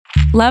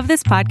Love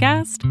this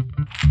podcast?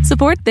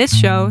 Support this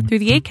show through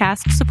the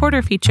Acast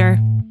supporter feature.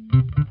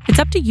 It's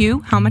up to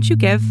you how much you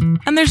give,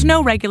 and there's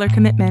no regular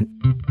commitment.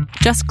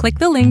 Just click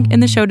the link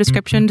in the show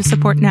description to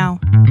support now.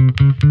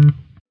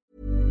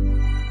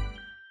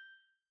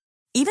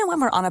 Even when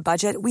we're on a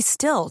budget, we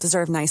still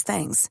deserve nice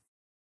things.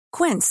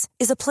 Quince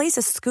is a place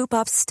to scoop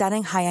up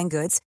stunning high-end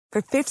goods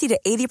for 50 to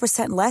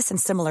 80% less than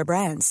similar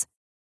brands.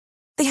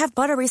 They have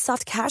buttery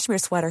soft cashmere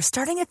sweaters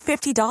starting at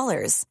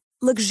 $50,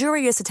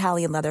 luxurious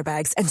Italian leather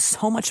bags, and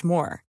so much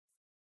more.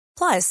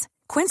 Plus,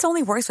 Quince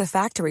only works with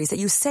factories that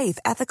use safe,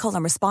 ethical,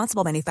 and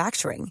responsible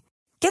manufacturing.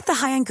 Get the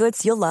high-end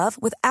goods you'll love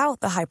without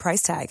the high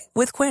price tag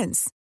with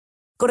Quince.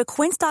 Go to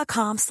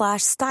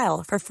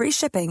quince.com/style for free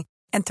shipping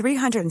and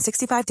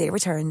 365-day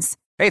returns.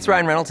 Hey, it's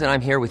Ryan Reynolds, and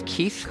I'm here with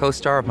Keith,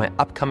 co-star of my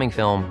upcoming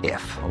film,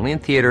 If, only in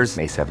theaters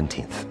May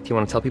 17th. Do you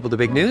want to tell people the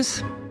big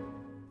news?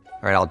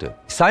 All right, I'll do it.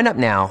 Sign up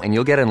now and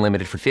you'll get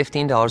unlimited for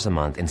 $15 a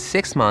month and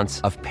 6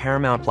 months of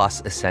Paramount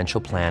Plus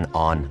Essential Plan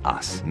on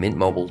us.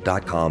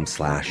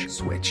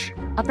 MintMobile.com/switch.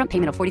 Upfront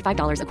payment of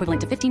 $45 equivalent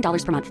to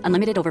 $15 per month.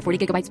 Unlimited over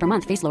 40 gigabytes per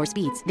month. Face lower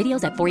speeds.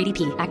 Videos at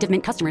 480p. Active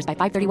Mint customers by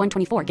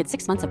 531.24 get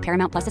 6 months of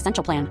Paramount Plus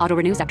Essential Plan. Auto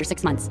renews after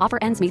 6 months. Offer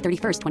ends May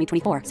 31st,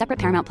 2024. Separate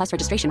Paramount Plus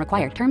registration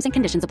required. Terms and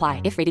conditions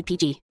apply if rated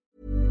PG.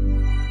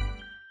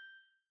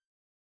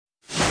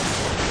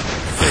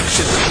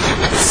 Fiction,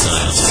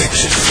 science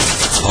fiction,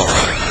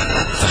 horror,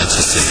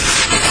 fantasy,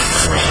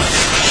 crime,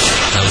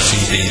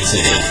 LGBT,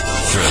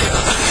 thriller.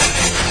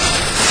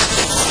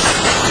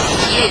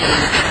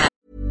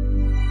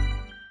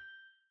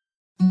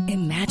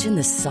 Imagine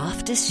the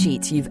softest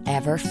sheets you've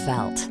ever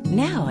felt.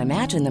 Now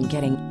imagine them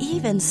getting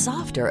even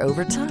softer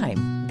over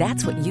time.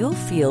 That's what you'll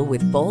feel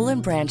with Boll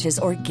 & Branch's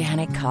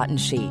organic cotton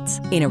sheets.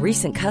 In a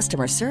recent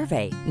customer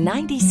survey,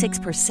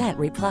 96%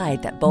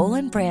 replied that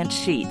Boll & Branch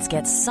sheets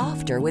get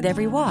softer with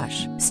every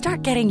wash.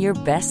 Start getting your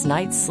best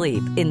night's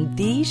sleep in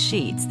these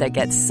sheets that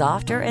get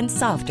softer and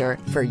softer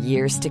for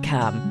years to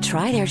come.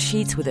 Try their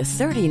sheets with a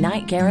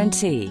 30-night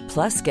guarantee.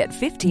 Plus, get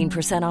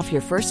 15% off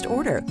your first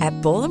order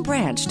at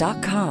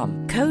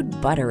bollandbranch.com. Code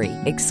BUTTERY.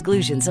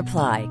 Exclusions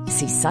apply.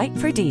 See site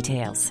for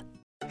details.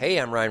 Hey,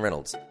 I'm Ryan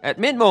Reynolds. At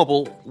Mint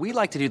Mobile, we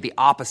like to do the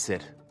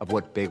opposite of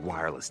what Big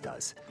Wireless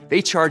does.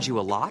 They charge you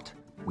a lot,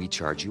 we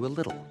charge you a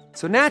little.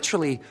 So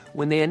naturally,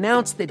 when they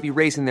announced they'd be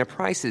raising their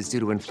prices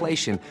due to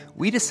inflation,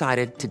 we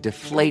decided to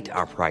deflate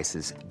our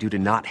prices due to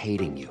not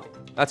hating you.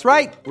 That's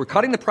right. We're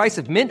cutting the price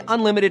of Mint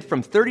Unlimited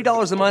from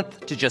 $30 a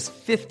month to just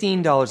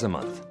 $15 a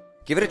month.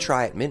 Give it a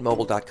try at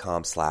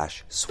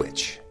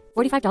mintmobile.com/switch.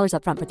 $45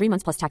 upfront for 3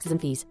 months plus taxes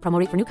and fees. Promo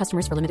rate for new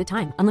customers for limited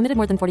time. Unlimited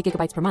more than 40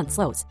 gigabytes per month.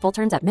 Slows full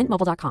terms at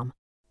mintmobile.com.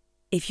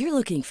 If you're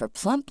looking for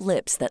plump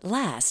lips that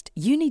last,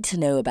 you need to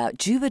know about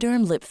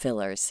Juvederm lip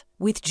fillers.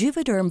 With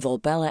Juvederm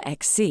Volbella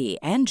XC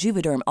and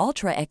Juvederm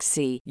Ultra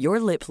XC, your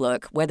lip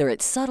look, whether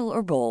it's subtle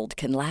or bold,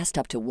 can last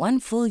up to 1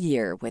 full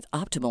year with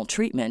optimal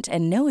treatment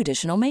and no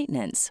additional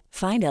maintenance.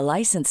 Find a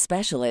licensed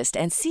specialist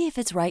and see if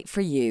it's right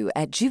for you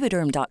at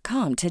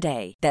Juvederm.com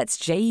today. That's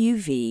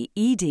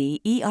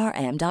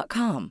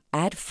JUVEDERM.com.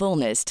 Add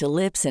fullness to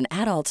lips in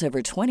adults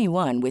over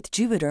 21 with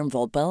Juvederm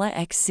Volbella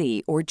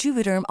XC or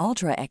Juvederm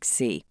Ultra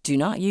XC. Do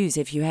not use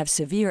if you have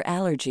severe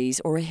allergies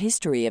or a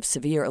history of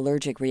severe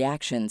allergic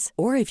reactions,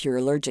 or if you're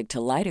allergic to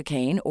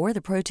lidocaine or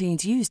the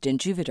proteins used in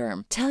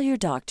Juvederm. Tell your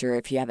doctor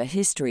if you have a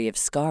history of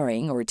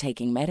scarring or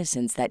taking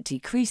medicines that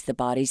decrease the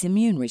body's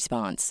immune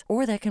response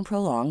or that can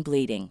prolong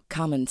bleeding.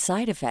 Common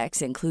side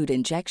effects include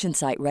injection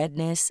site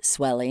redness,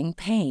 swelling,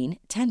 pain,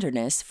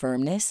 tenderness,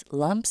 firmness,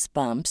 lumps,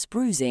 bumps,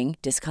 bruising,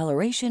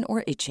 discoloration,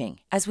 or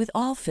itching. As with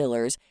all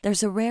fillers,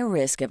 there's a rare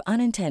risk of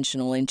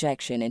unintentional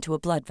injection into a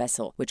blood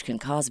vessel, which can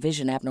cause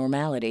vision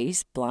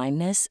abnormalities,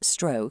 blindness,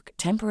 stroke,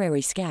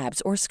 temporary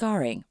scabs, or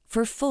scarring.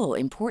 For full,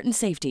 important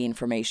safety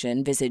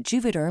information, visit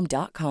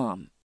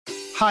Juvederm.com.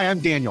 Hi, I'm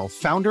Daniel,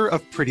 founder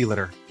of Pretty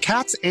Litter.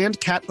 Cats and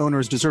cat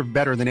owners deserve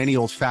better than any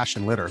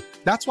old-fashioned litter.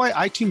 That's why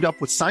I teamed up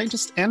with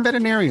scientists and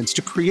veterinarians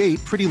to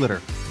create Pretty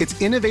Litter.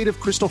 Its innovative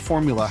crystal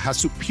formula has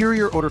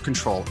superior odor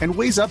control and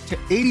weighs up to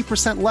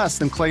 80% less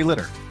than clay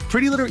litter.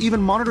 Pretty Litter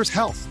even monitors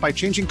health by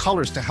changing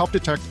colors to help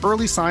detect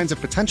early signs of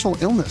potential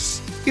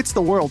illness. It's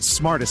the world's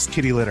smartest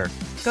kitty litter.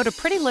 Go to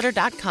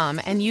prettylitter.com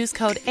and use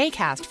code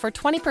ACAST for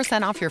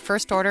 20% off your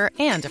first order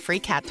and a free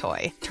cat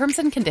toy. Terms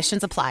and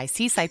conditions apply.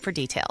 See site for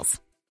details.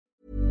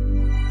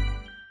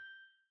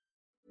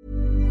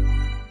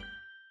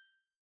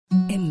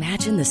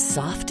 Imagine the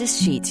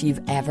softest sheets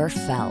you've ever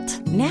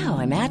felt. Now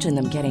imagine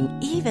them getting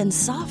even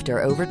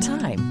softer over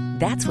time.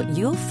 That's what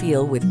you'll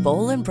feel with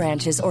Boll &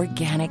 Branch's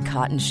organic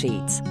cotton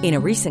sheets. In a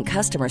recent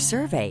customer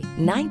survey,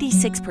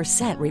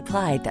 96%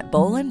 replied that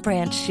Boll &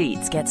 Branch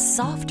sheets get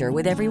softer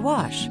with every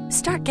wash.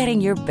 Start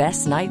getting your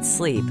best night's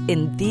sleep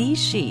in these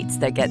sheets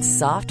that get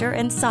softer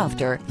and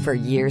softer for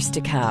years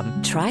to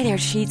come. Try their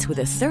sheets with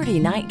a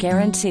 30-night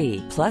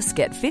guarantee. Plus,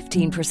 get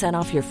 15%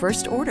 off your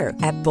first order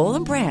at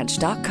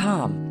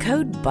bollandbranch.com.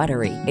 Code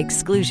BUTTERY.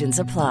 Exclusions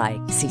apply.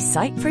 See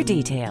site for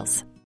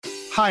details.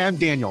 Hi, I'm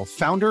Daniel,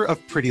 founder of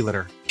Pretty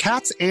Litter.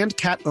 Cats and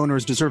cat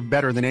owners deserve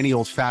better than any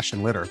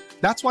old-fashioned litter.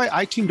 That's why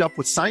I teamed up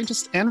with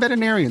scientists and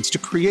veterinarians to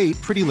create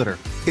Pretty Litter.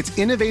 Its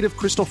innovative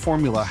crystal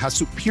formula has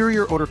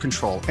superior odor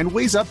control and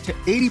weighs up to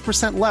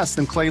 80% less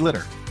than clay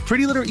litter.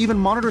 Pretty Litter even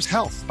monitors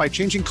health by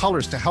changing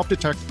colors to help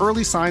detect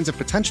early signs of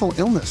potential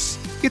illness.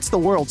 It's the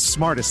world's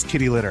smartest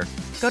kitty litter.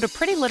 Go to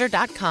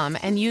prettylitter.com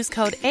and use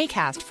code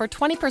ACAST for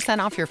 20%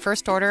 off your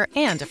first order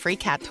and a free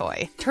cat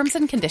toy. Terms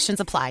and conditions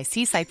apply.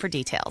 See site for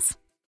details.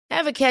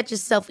 Ever catch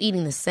yourself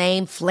eating the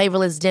same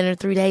flavorless dinner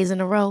 3 days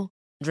in a row?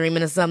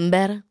 Dreaming of something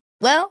better?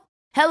 Well,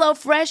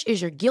 HelloFresh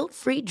is your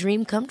guilt-free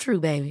dream come true,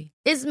 baby.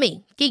 It's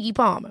me, Keke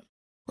Palmer.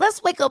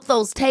 Let's wake up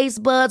those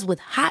taste buds with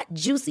hot,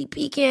 juicy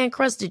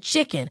pecan-crusted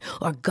chicken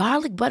or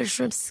garlic butter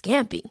shrimp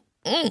scampi.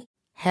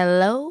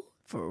 Hello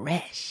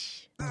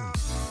Fresh.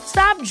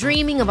 Stop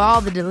dreaming of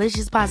all the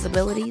delicious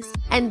possibilities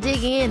and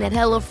dig in at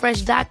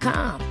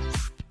HelloFresh.com.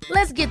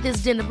 Let's get this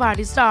dinner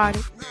party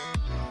started.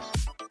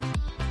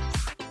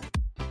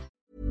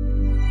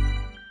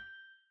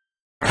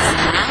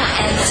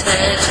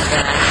 Entered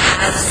the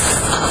House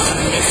of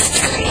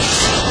Mystery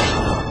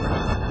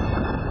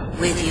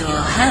with your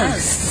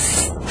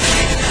hosts,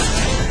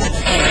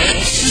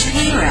 Eric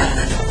Shapiro,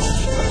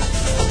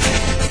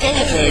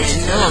 David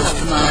North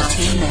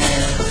Martino,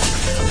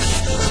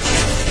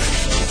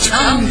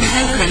 Tom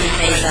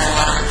Copenhaver,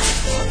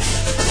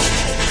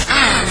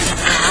 and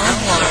Al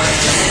Warren.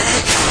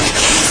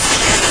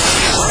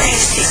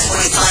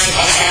 106.5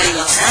 FM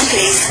Los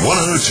Angeles,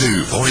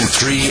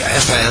 102.3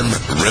 FM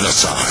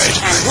Riverside,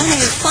 and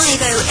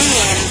 105.0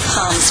 AM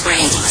Palm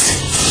Springs.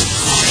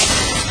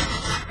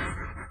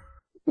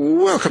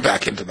 Welcome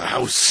back into the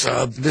House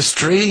of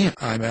Mystery.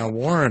 I'm Al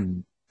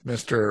Warren.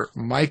 Mr.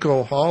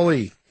 Michael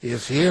Hawley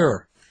is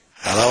here.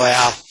 Hello,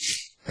 Al.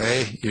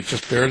 Hey, you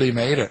just barely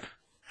made it.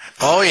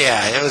 Oh,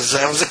 yeah, it was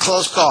a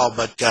close call,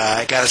 but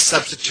I got a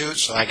substitute,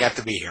 so I got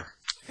to be here.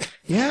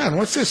 Yeah, and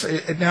what's this?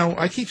 Now,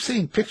 I keep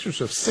seeing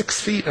pictures of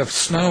 6 feet of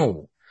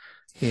snow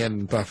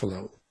in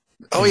Buffalo.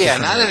 Oh, yeah,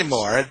 not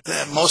anymore.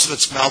 Most of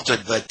it's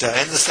melted, but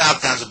in the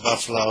south towns of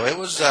Buffalo, it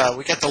was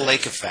we got the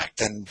lake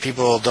effect, and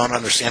people don't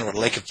understand what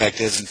lake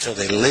effect is until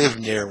they live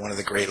near one of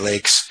the Great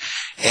Lakes,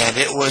 and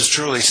it was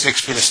truly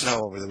 6 feet of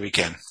snow over the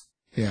weekend.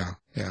 Yeah,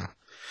 yeah.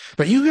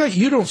 But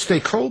you don't stay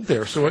cold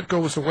there, so it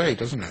goes away,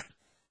 doesn't it?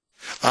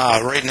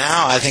 Right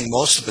now, I think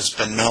most of it's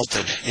been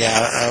melted.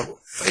 Yeah,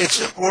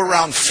 we're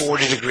around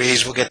 40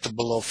 degrees. We'll get to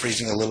below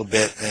freezing a little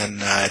bit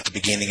at the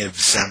beginning of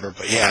December.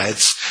 But yeah,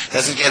 it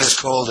doesn't get as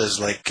cold as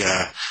like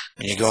when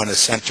you go in the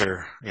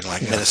center,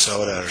 like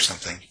Minnesota or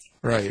something.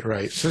 Right,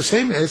 right. It's the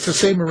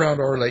same around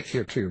our lake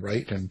here too,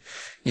 right? And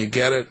you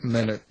get it, and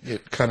then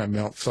it kind of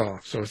melts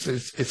off. So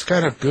it's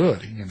kind of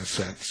good in a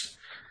sense.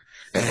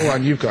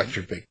 And you've got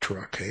your big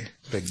truck, eh?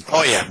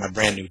 Oh yeah, my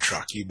brand new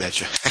truck. You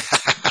betcha.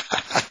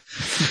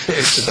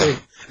 It's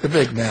the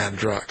big man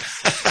truck.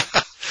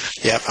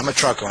 Yep, I'm a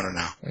truck owner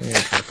now.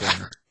 Yeah, truck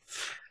owner.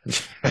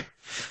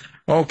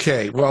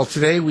 Okay, well,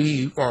 today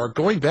we are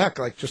going back,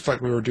 just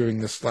like we were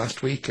doing this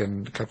last week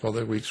and a couple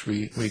other weeks.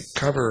 We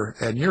cover,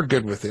 and you're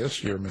good with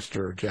this. You're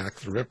Mr. Jack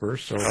the Ripper.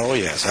 So. Oh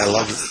yes, I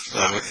love it.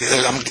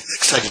 I'm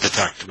excited to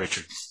talk to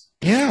Richard.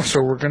 Yeah,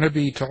 so we're going to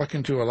be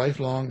talking to a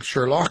lifelong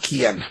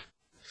Sherlockian.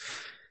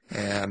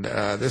 And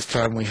this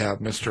time we have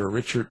Mr.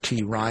 Richard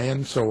T.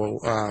 Ryan. So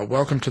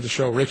welcome to the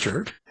show,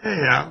 Richard. Hey,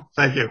 Al.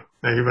 Thank you.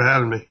 Thank you for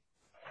having me.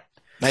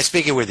 Nice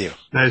speaking with you.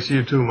 Nice to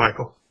you too,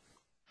 Michael.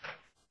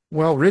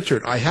 Well,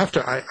 Richard,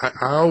 I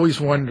always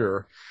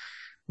wonder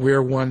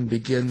where one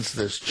begins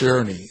this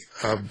journey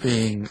of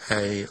being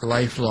a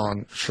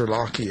lifelong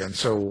Sherlockian.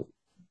 So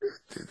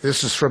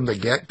this is from the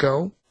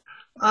get-go?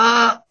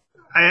 I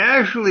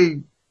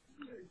actually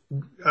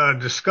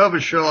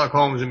discovered Sherlock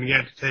Holmes and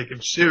began to take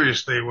him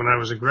seriously when I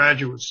was a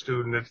graduate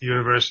student at the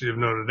University of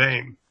Notre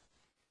Dame.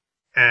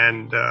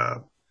 And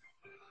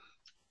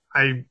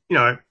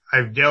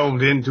I've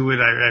delved into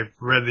it. I've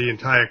read the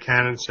entire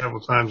canon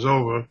several times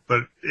over,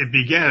 but it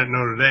began at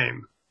Notre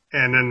Dame.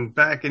 And then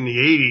back in the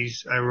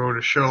 80s, I wrote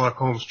a Sherlock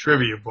Holmes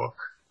trivia book.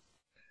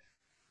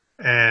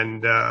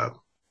 And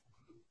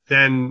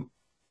then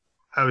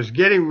I was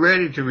getting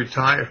ready to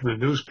retire from the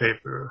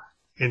newspaper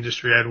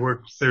industry. I'd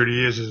worked 30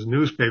 years as a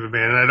newspaper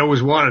man, and I'd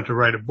always wanted to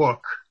write a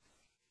book.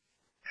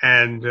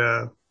 And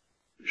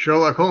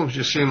Sherlock Holmes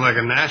just seemed like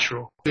a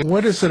natural.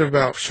 What is it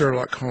about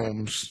Sherlock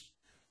Holmes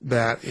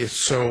that is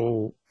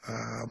so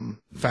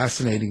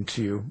fascinating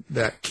to you,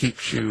 that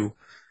keeps you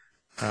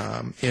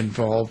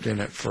involved in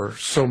it for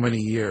so many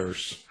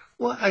years?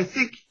 Well, I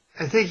think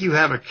you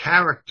have a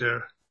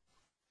character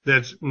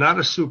that's not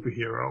a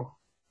superhero.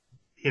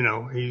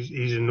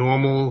 He's a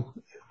normal,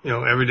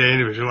 everyday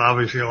individual,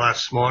 obviously a lot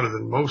smarter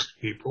than most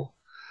people.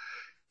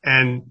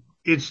 And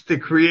it's the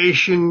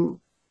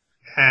creation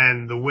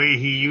and the way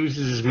he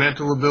uses his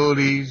mental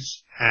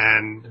abilities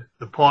and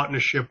the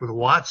partnership with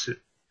Watson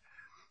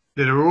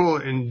that are all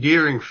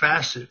endearing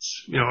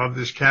facets, of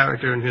this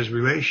character and his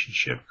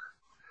relationship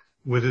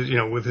with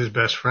his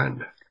best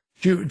friend.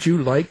 Do you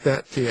like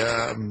that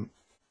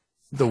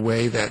the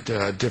way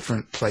that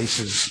different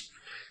places,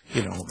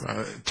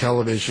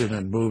 television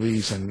and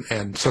movies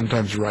and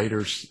sometimes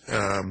writers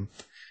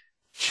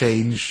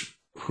change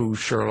who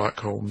Sherlock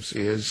Holmes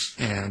is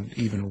and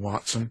even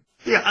Watson?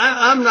 Yeah,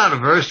 I'm not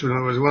averse to it.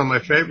 It was one of my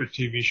favorite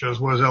TV shows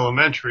was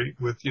Elementary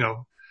with,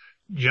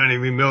 Johnny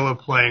Lee Miller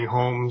playing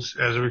Holmes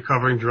as a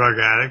recovering drug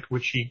addict,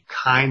 which he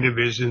kind of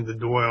is in the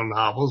Doyle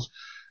novels.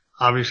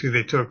 Obviously,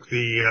 they took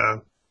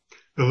the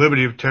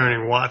liberty of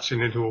turning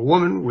Watson into a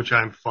woman, which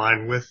I'm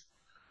fine with.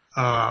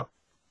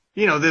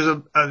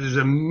 There's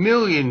a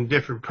million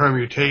different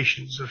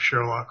permutations of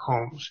Sherlock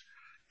Holmes.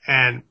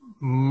 And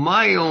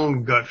my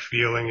own gut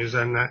feeling is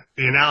that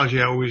the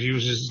analogy I always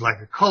use is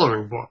like a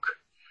coloring book.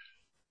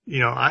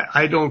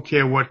 I don't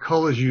care what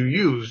colors you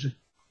use,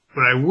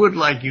 but I would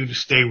like you to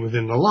stay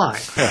within the line.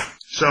 Yeah.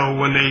 So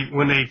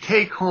when they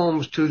take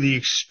Holmes to the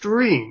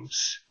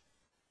extremes,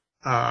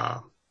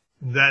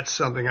 that's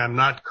something I'm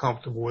not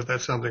comfortable with.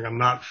 That's something I'm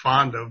not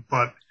fond of.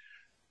 But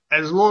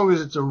as long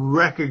as it's a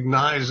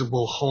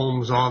recognizable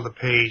Holmes on the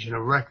page and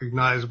a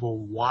recognizable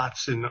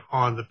Watson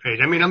on the page.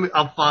 I mean,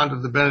 I'm fond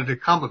of the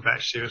Benedict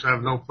Cumberbatch series. I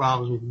have no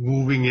problems with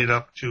moving it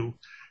up to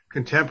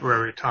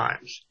contemporary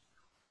times,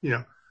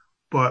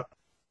 but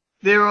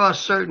there are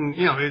certain,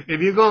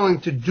 if you're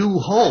going to do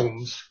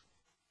Holmes,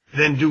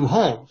 then do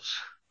Holmes.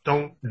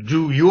 Don't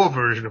do your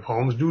version of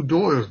Holmes, do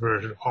Doyle's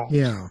version of Holmes.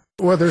 Yeah.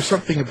 Well, there's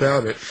something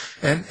about it.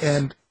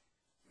 And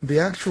the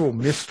actual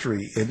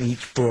mystery in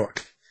each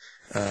book,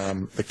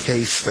 the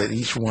case that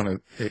each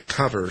one it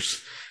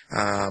covers,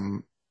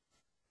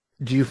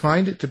 do you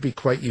find it to be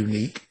quite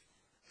unique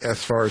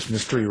as far as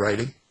mystery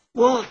writing?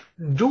 Well,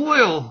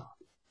 Doyle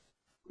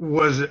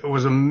was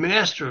a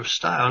master of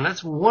style, and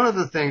that's one of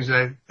the things that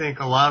I think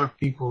a lot of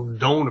people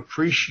don't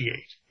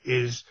appreciate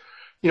is,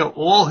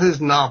 all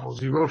his novels.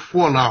 He wrote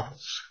 4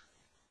 novels,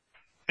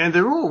 and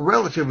they're all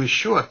relatively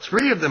short.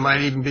 3 of them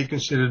might even be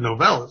considered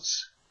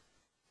novellas.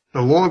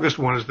 The longest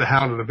one is The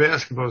Hound of the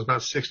Basketball, is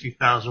about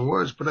 60,000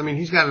 words. But I mean,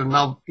 he's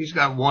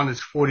got one that's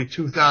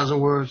 42,000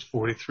 words,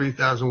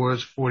 43,000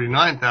 words,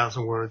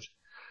 49,000 words.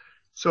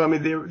 So I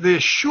mean, they're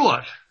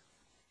short,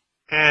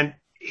 and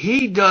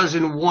he does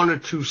in 1 or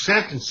 2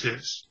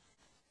 sentences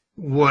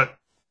what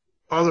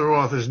other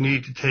authors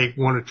need to take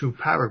 1 or 2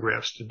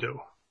 paragraphs to do.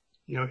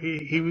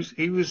 He was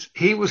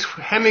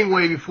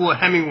Hemingway before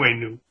Hemingway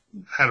knew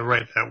how to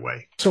write that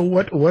way. So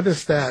what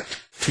is that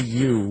to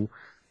you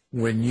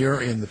when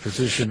you're in the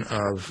position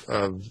of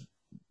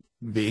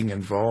being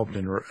involved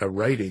in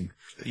writing,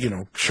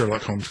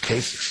 Sherlock Holmes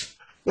cases?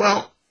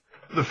 Well,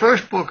 the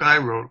first book I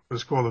wrote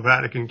was called The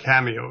Vatican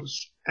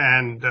Cameos,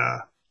 and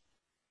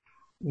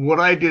what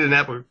I did in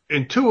that book,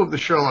 in 2 of the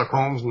Sherlock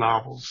Holmes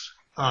novels,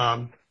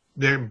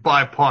 they're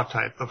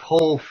bipartite. The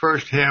whole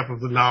first half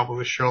of the novel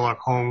is Sherlock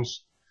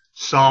Holmes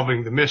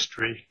solving the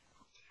mystery,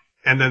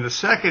 and then the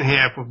second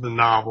half of the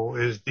novel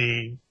is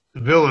the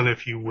villain,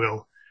 if you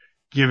will,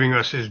 giving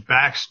us his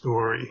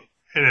backstory,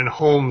 and then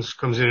Holmes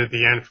comes in at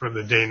the end for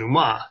the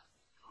denouement.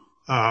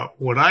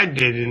 What I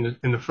did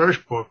in the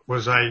first book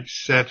was I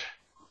set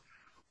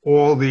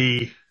all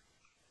the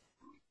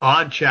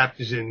odd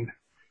chapters in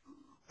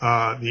the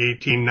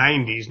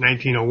 1890s,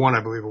 1901,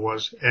 I believe it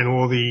was, and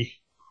all the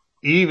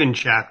even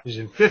chapters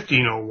in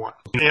 1501.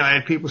 I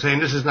had people saying,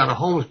 this is not a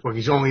Holmes book,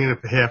 he's only in it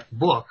for half the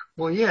book.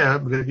 Well, yeah,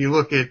 but if you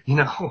look at,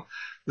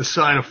 the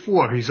Sign of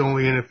 4, he's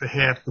only in it for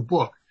half the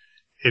book.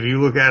 If you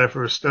look at it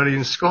for A Study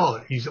in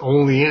Scarlet, he's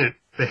only in it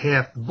for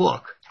half the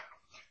book.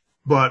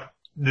 But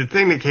the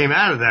thing that came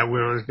out of that,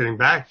 where I was getting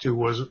back to,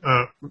 was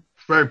a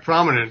very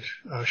prominent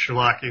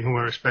Sherlockian whom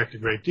I respect a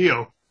great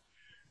deal,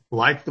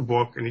 liked the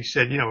book, and he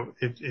said,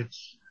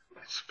 it's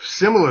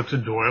similar to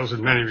Doyle's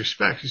in many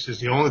respects. He says,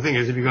 the only thing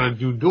is, if you're going to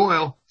do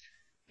Doyle,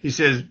 he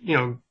says,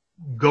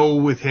 go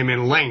with him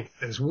in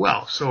length as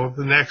well. So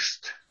the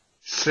next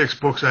 6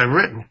 books I've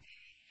written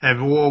have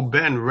all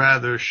been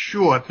rather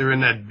short. They're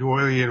in that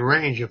Doylean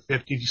range of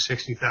 50 to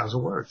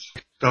 60,000 words.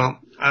 So,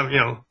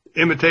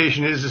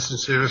 imitation is the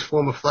sincerest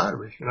form of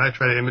flattery, and I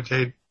try to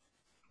imitate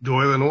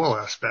Doyle in all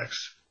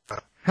aspects.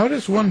 How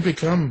does one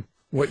become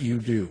what you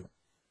do?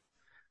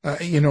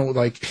 Is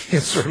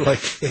there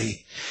like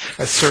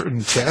a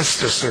certain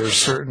test? Is there a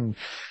certain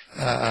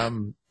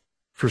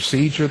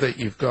procedure that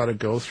you've got to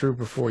go through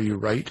before you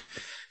write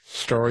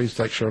stories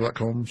like Sherlock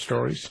Holmes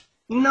stories?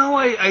 No,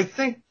 I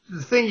think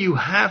the thing you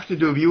have to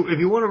do, if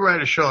you want to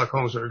write a Sherlock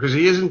Holmes story, because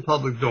he is in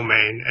public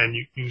domain, and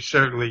you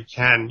certainly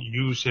can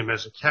use him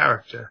as a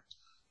character,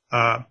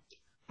 but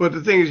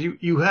the thing is,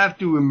 you have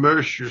to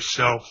immerse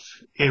yourself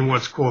in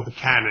what's called the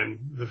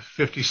canon, the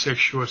 56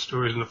 short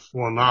stories and the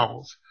 4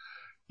 novels.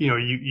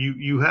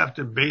 You have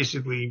to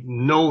basically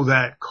know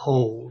that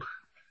cold,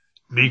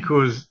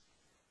 because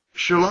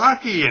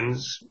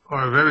Sherlockians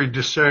are a very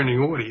discerning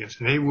audience,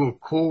 and they will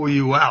call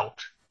you out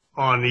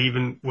on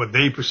even what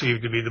they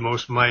perceive to be the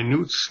most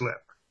minute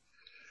slip.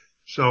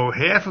 So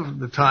half of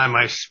the time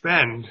I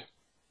spend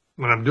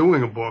when I'm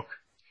doing a book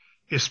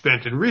is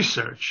spent in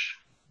research,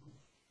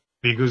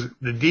 because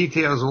the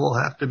details all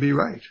have to be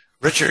right.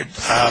 Richard,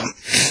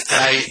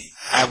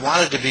 I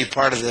wanted to be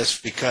part of this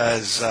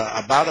because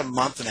about a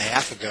month and a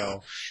half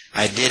ago,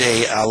 I did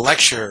a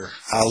lecture,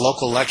 a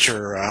local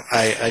lecture.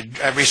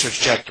 I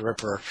researched Jack the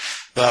Ripper,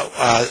 but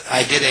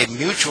I did a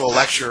mutual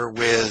lecture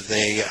with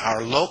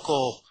our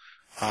local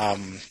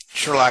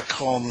Sherlock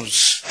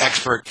Holmes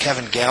expert,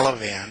 Kevin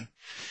Gallivan,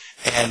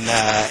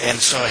 and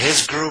so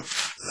his group,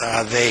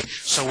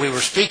 so we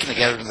were speaking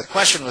together, and the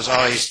question was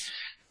always,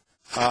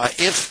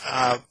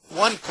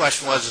 one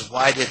question was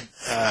why did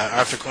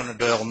Arthur Conan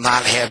Doyle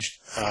not have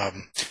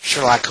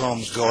Sherlock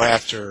Holmes go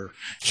after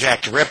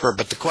Jack the Ripper?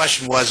 But the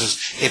question was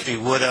if he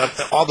would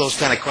have, all those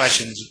kind of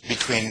questions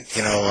between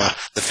the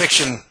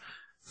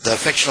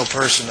fictional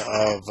person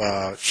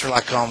of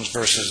Sherlock Holmes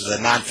versus the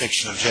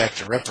nonfiction of Jack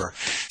the Ripper.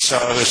 So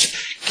I was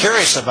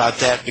curious about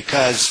that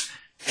because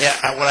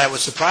what I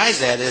was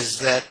surprised at is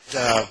that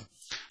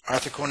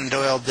Arthur Conan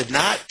Doyle did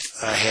not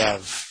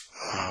have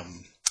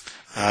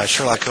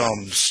Sherlock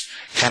Holmes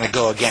kind of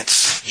go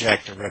against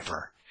Jack the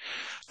Ripper.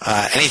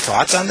 Any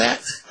thoughts on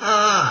that?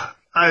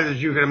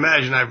 As you can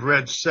imagine, I've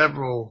read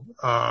several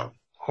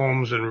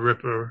Holmes and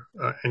Ripper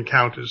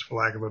encounters, for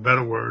lack of a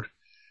better word,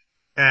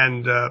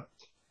 and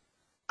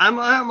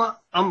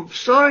I'm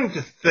starting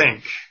to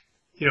think,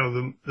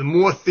 the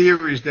more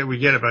theories that we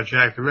get about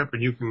Jack the Ripper,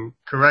 you can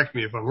correct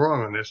me if I'm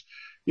wrong on this.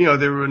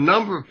 There were a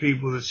number of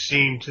people that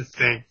seem to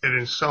think that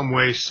in some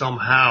way,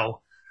 somehow,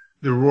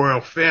 the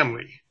royal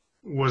family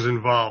was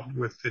involved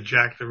with the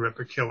Jack the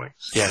Ripper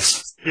killings.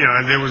 Yes.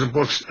 And there was a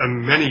book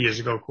many years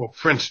ago called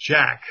Prince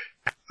Jack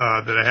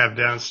that I have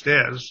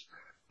downstairs.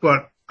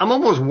 But I'm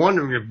almost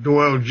wondering if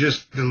Doyle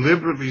just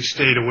deliberately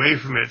stayed away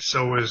from it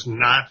so as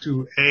not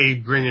to, A,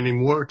 bring any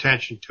more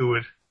attention to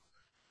it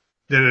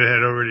than it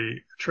had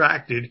already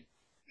attracted,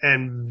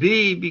 and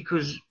B,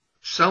 because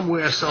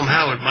somewhere,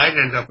 somehow, it might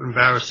end up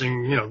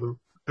embarrassing, the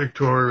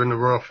Victoria and the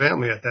royal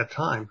family at that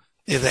time.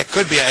 Yeah, that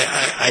could be.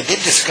 I did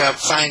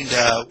find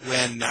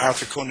when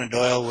Arthur Conan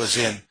Doyle was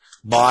in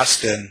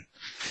Boston,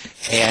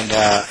 and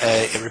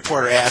a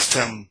reporter asked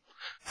him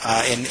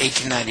in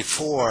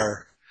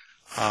 1894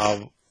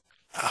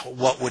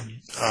 what would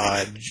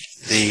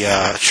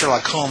the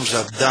Sherlock Holmes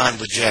have done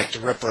with Jack the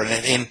Ripper,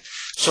 and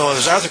so it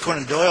was Arthur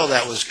Conan Doyle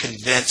that was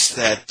convinced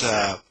that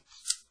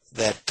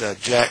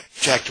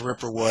Jack the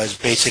Ripper was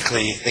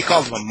basically, they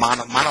called him a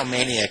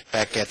monomaniac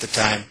back at the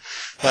time,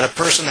 but a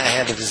person that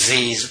had a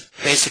disease,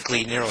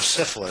 basically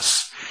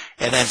neurosyphilis.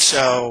 And then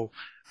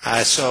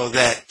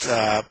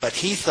but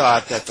he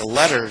thought that the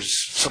letters,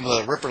 some of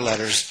the Ripper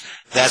letters,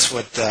 that's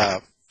what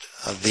the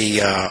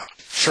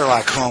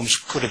Sherlock Holmes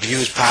could have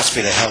used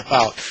possibly to help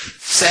out.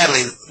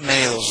 Sadly,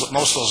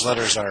 most of those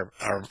letters are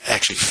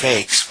actually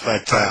fakes,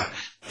 but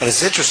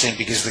it's interesting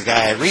because the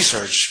guy I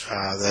researched,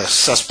 the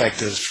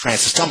suspect is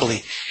Francis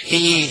Tumblety,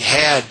 he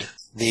had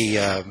the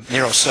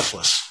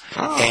neurosyphilis.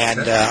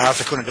 And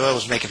Arthur Conan Doyle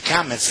was making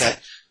comments that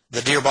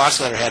the Dear Boss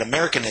letter had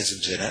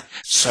Americanisms in it,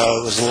 so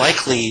it was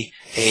likely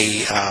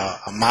a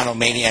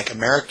monomaniac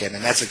American,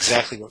 and that's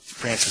exactly what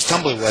Francis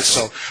Tumblety was.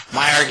 So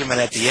my argument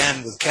at the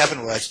end with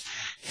Kevin was,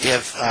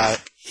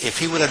 if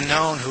he would have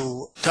known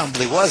who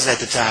Tumblety was at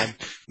the time,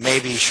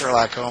 maybe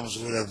Sherlock Holmes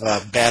would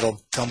have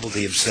battled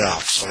Tumblety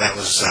himself. So that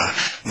was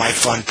my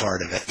fun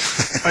part of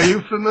it. Are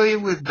you familiar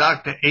with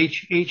Dr.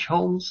 H.H.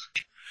 Holmes?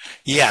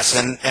 Yes,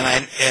 and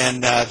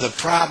the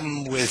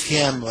problem with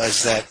him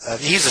was that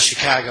he's a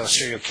Chicago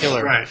serial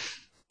killer. Right.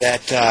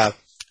 That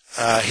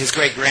his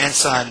great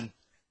grandson,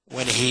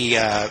 when he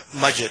Jeff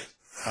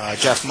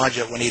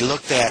Mudgett, when he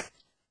looked at,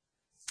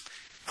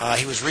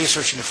 he was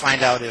researching to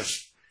find out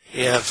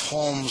if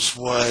Holmes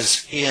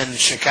was in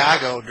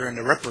Chicago during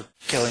the Ripper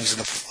killings in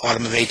the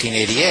autumn of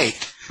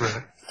 1888.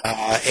 Right.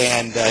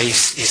 And he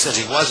said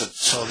he wasn't.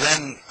 So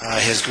then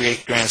his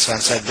great grandson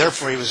said,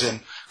 therefore he was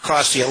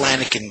across the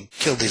Atlantic and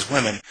killed these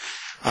women.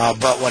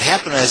 But what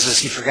happened is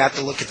he forgot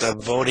to look at the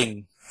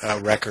voting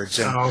records,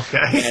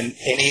 and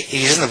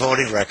he's in the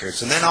voting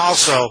records. And then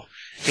also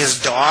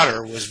his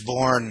daughter was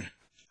born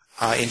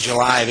in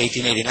July of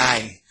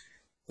 1889,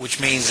 which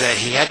means that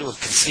he had to have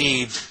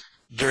conceived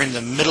during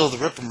the middle of the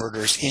Ripper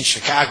murders in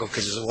Chicago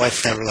because his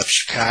wife never left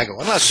Chicago,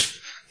 unless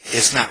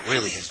it's not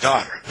really his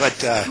daughter. But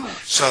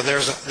so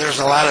there's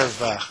a lot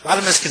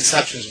of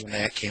misconceptions when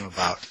that came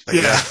about. But,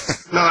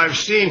 No, I've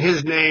seen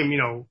his name,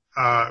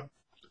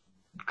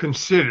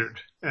 considered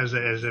as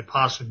a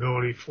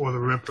possibility for the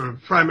Ripper,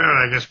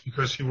 primarily, I guess,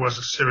 because he was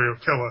a serial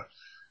killer.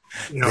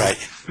 Right.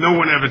 No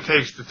one ever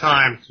takes the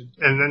time to,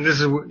 and then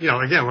this is,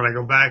 again, when I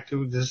go back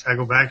to this, I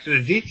go back to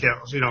the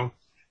details.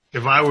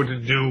 If I were to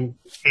do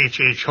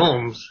H.H.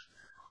 Holmes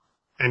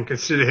and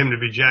consider him to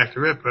be Jack the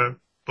Ripper,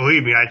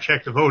 believe me, I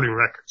check the voting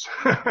records.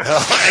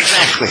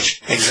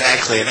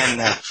 Exactly. And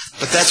then,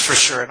 but that's for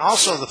sure. And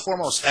also, the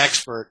foremost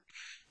expert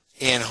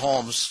in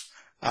Holmes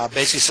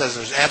basically says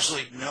there's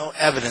absolutely no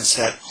evidence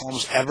that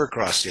Holmes ever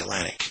crossed the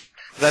Atlantic.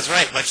 That's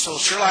right. But so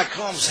Sherlock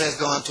Holmes has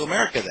gone to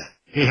America then.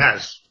 He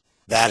has.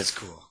 That is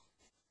cool.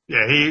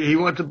 Yeah, he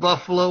went to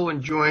Buffalo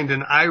and joined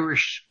an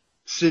Irish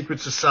secret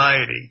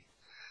society.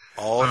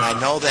 Oh, and I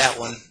know that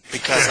one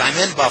because I'm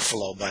in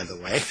Buffalo, by the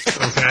way.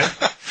 Okay.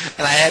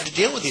 And I had to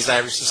deal with these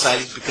Irish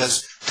societies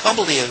because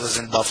Tumbledeer was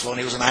in Buffalo and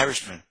he was an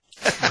Irishman.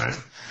 Right.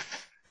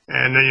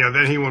 And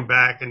then he went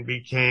back and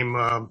became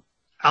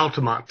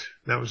Altamont.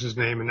 That was his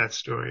name in that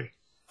story.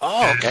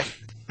 Oh, okay.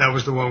 That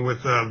was the one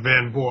with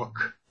Van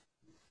Bork.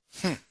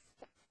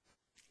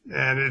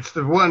 And it's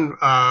the one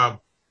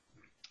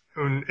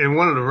in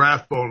one of the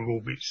Rathbone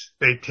movies.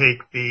 They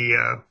take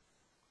the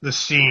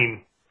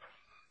scene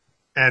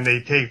and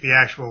they take the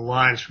actual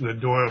lines from the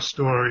Doyle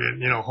story,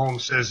 and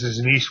Holmes says, "There's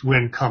an east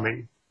wind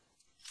coming."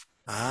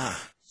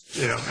 Ah.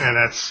 And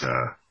that's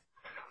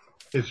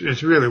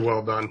it's really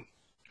well done.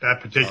 That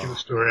particular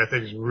story, I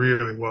think, is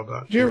really well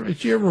done.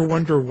 Did you ever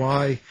wonder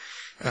why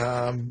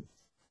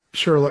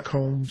Sherlock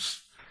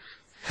Holmes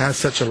has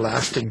such a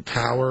lasting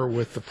power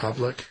with the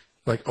public,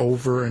 like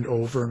over and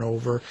over and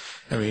over?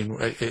 I mean,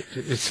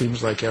 it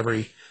seems like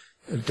every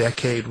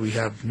decade we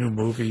have new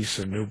movies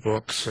and new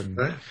books and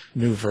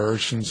new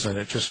versions, and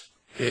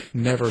it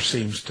never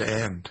seems to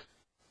end.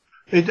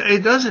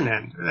 It doesn't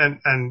end,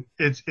 and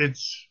it's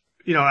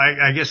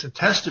I guess a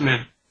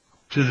testament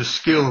to the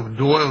skill of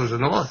Doyle as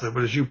an author.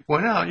 But as you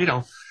point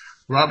out,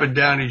 Robert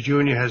Downey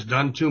Jr. has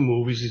done 2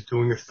 movies. He's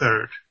doing a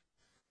third.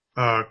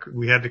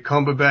 We had the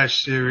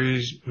Cumberbatch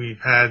series.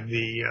 We've had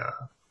the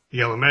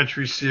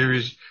Elementary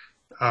series.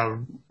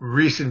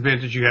 Recent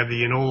vintage, you have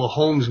the Enola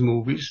Holmes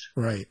movies.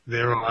 Right.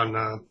 They're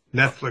on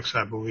Netflix,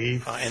 I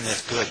believe. And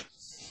that's good.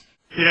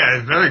 Yeah,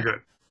 it's very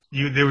good.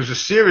 There was a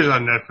series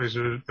on Netflix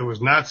that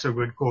was not so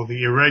good called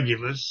The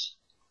Irregulars.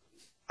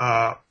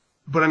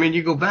 But I mean,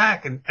 you go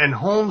back and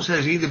Holmes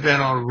has either been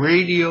on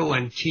radio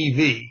and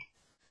TV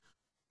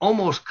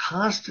almost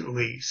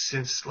constantly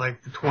since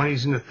like the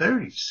 20s and the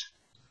 30s.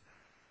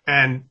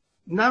 And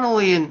not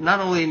only in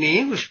the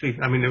English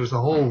speaking, I mean, there was the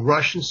whole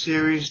Russian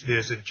series.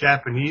 There's a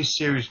Japanese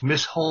series,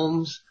 Miss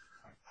Holmes.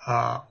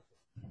 I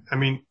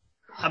mean,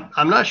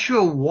 I'm not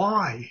sure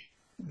why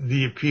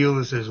the appeal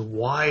is as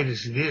wide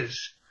as it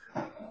is,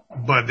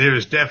 but there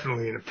is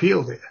definitely an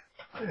appeal there.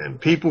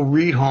 And people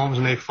read Holmes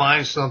and they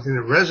find something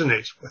that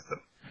resonates with them.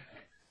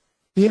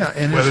 Yeah,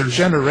 and it's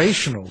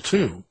generational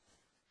too.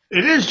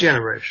 It is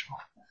generational.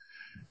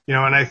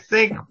 And I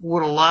think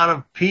what a lot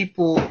of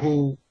people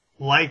who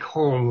like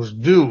Holmes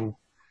do,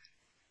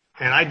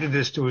 and I did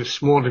this to a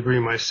small degree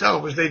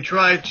myself, is they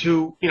try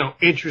to,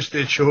 interest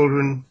their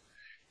children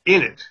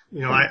in it.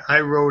 I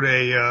wrote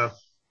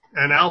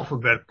an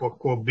alphabet book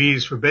called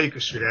B's for Baker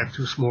Street. I have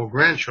 2 small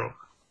grandchildren.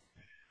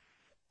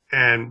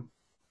 And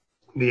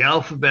the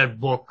alphabet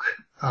book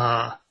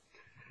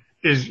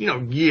is,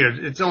 geared,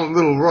 its own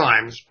little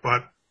rhymes,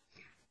 but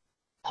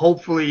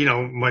hopefully,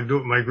 my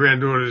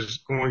granddaughter is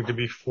going to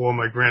be 4,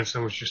 my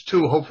grandson was just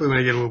 2. Hopefully when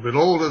they get a little bit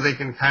older, they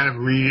can kind of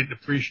read it,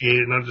 appreciate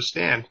it, and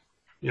understand,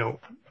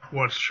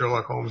 what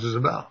Sherlock Holmes is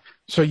about.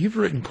 So you've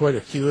written quite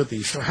a few of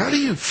these. So how do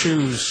you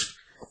choose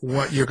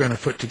what you're going to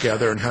put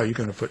together and how you're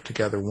going to put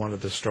together one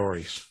of the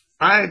stories?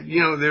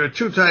 There are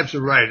 2 types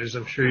of writers,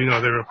 I'm sure you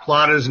know. There are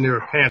plotters and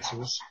there are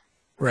pantsers.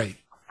 Right.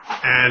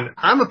 And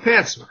I'm a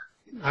pantser.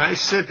 I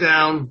sit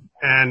down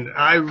and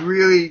I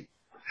really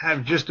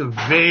have just a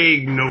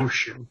vague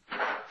notion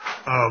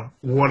of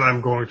what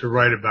I'm going to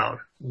write about.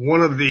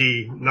 One of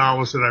the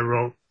novels that I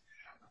wrote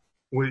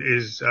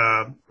is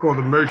called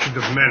The Merchant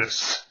of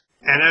Menace.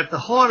 And at the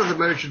heart of The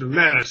Merchant of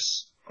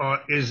Menace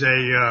is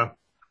a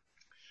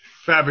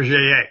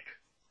Fabergé egg.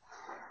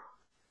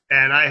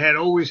 And I had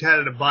always had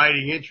an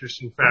abiding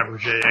interest in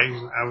Fabergé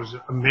eggs. I was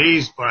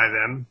amazed by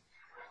them.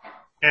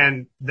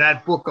 And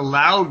that book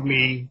allowed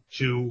me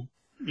to,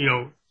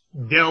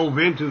 delve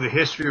into the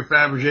history of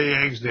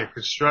Fabergé eggs, their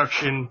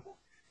construction,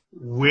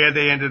 where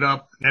they ended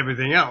up, and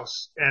everything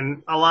else.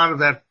 And a lot of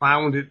that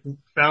found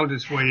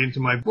its way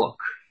into my book.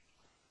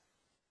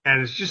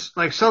 And it's just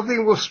like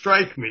something will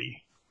strike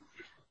me,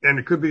 and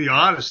it could be the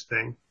oddest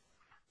thing,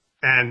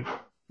 and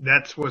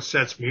that's what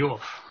sets me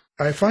off.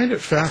 I find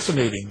it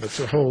fascinating. That's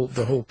the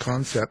whole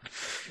concept.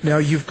 Now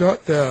you've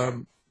got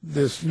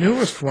this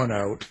newest one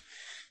out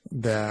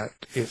that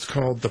it's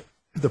called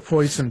the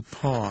Poisoned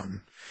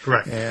Pawn.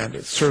 Correct. And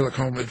it's Sherlock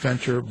Holmes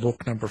Adventure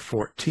book number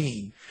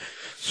 14.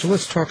 So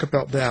let's talk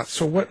about that.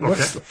 So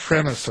what's the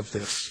premise of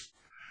this?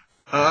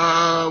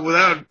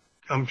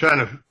 I'm trying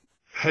to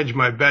hedge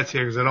my bets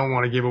here because I don't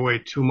want to give away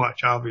too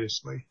much,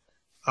 obviously.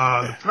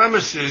 The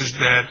premise is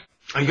that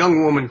a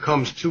young woman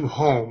comes to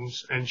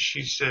Holmes and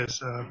she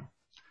says,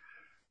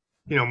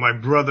 my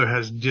brother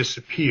has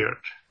disappeared.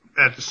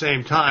 At the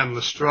same time,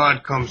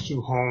 Lestrade comes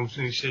to Holmes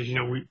and he says,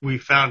 we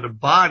found a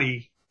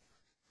body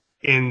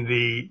in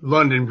the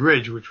London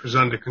Bridge, which was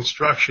under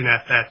construction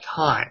at that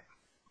time.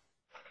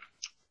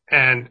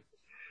 And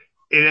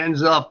it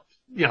ends up,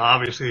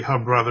 obviously her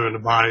brother and the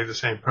body are the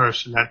same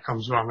person. That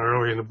comes on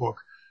early in the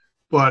book.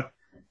 But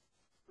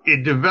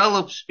it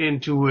develops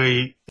into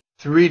a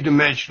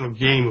 3-dimensional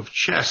game of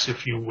chess,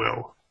 if you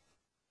will,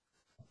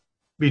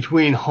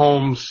 between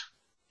Holmes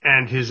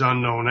and his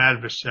unknown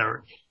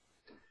adversary.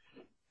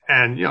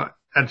 And,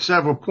 at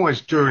several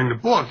points during the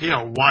book,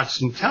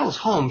 Watson tells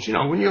Holmes,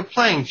 when you're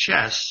playing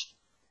chess,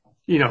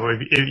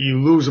 if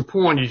you lose a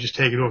pawn, you just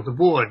take it off the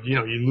board.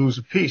 You lose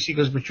a piece. He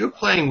goes, but you're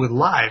playing with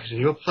lives and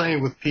you're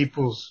playing with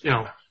people's,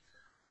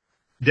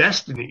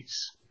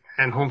 destinies.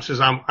 And Holmes says,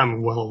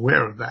 I'm well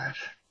aware of that.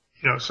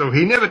 So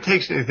he never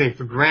takes anything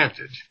for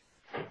granted.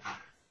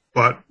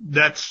 But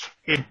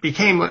it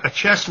became a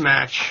chess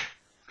match,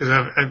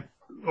 because I've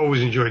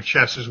always enjoyed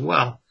chess as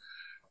well.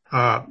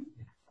 That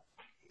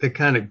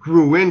kind of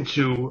grew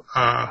into,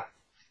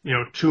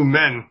 two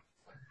men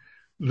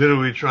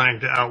literally trying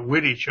to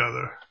outwit each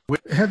other.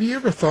 Have you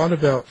ever thought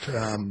about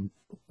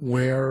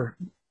where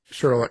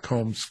Sherlock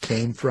Holmes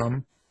came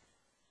from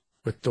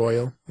with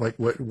Doyle? Like,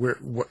 what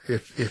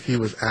if he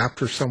was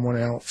after someone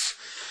else,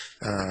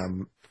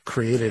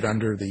 created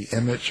under the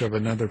image of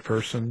another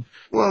person?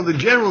 Well, the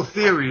general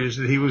theory is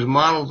that he was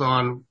modeled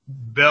on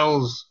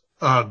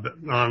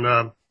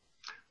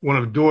one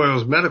of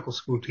Doyle's medical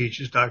school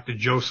teachers, Dr.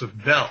 Joseph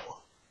Bell.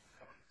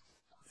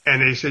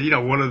 And they said,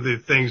 one of the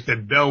things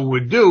that Bell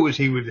would do is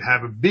he would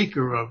have a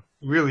beaker of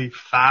really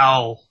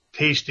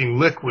foul-tasting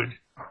liquid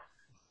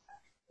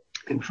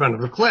in front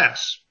of the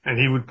class. And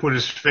he would put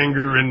his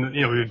finger in,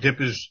 he would dip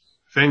his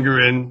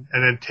finger in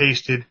and then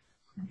taste it.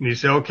 And he'd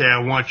say, okay, I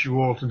want you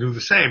all to do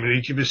the same. And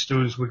each of his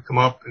students would come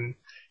up and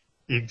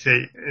he'd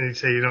say,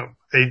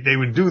 they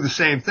would do the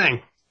same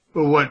thing.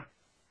 But what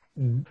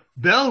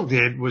Bell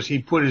did was he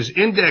put his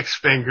index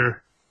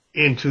finger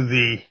into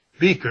the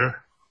beaker,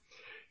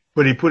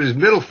 but he put his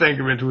middle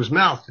finger into his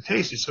mouth to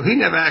taste it. So he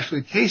never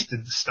actually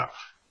tasted the stuff.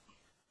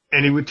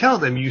 And he would tell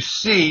them, you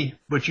see,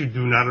 but you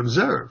do not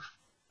observe,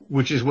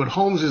 which is what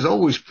Holmes is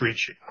always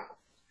preaching.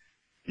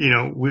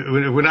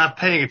 We're not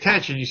paying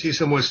attention. You see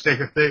someone stick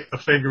a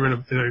finger in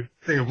a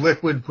thing of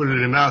liquid, put it in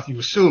their mouth, you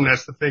assume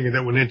that's the finger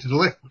that went into the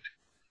liquid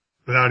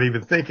without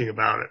even thinking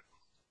about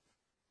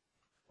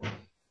it.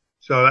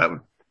 So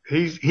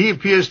he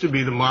appears to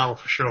be the model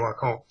for Sherlock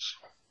Holmes.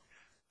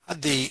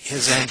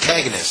 His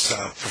antagonist,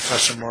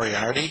 Professor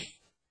Moriarty.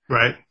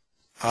 Right.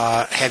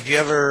 Have you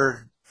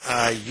ever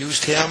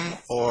used him,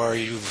 or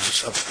you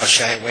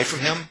shy away from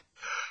him?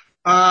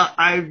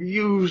 I've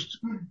used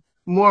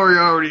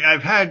Moriarty.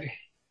 I've had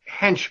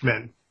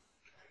henchmen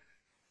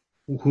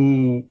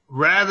who,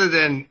 rather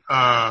than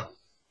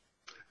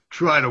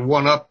try to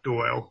one-up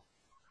Doyle,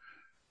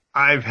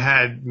 I've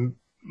had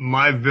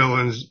my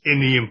villains in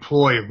the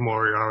employ of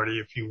Moriarty,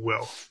 if you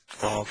will.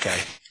 Oh, okay.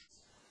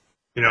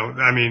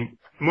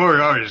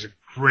 Moriarty is a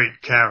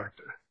great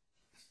character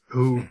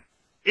who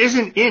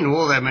isn't in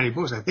all that many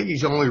books. I think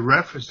he's only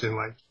referenced in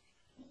like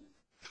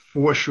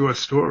 4 short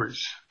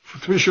stories,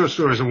 3 short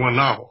stories and 1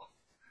 novel.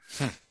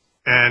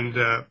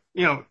 And,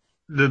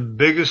 the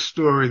biggest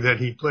story that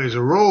he plays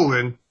a role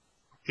in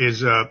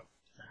is The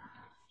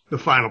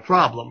Final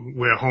Problem,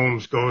 where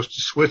Holmes goes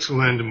to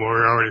Switzerland and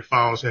Moriarty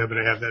follows him and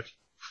they have that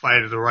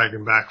fight at the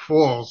Reichenbach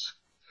Falls.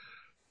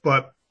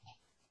 But,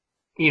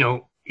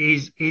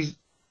 he's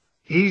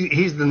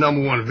the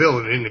number 1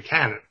 villain in the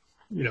canon,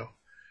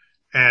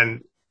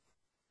 and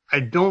I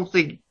don't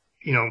think,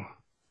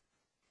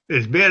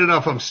 it's bad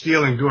enough I'm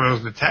stealing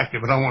Doyle's detective,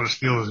 but I want to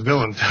steal his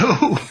villain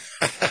too.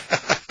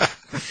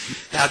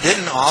 Now,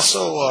 didn't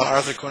also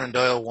Arthur Conan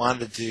Doyle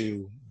wanted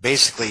to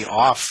basically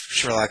off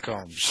Sherlock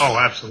Holmes? Oh,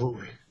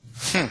 absolutely.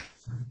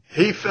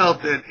 He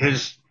felt that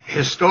his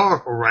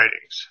historical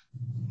writings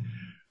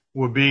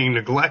were being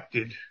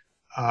neglected,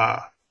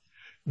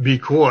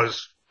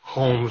 because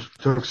Holmes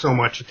took so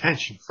much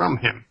attention from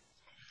him.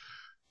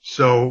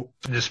 So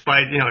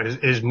despite,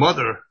 his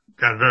mother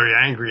got very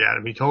angry at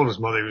him. He told his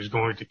mother he was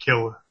going to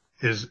kill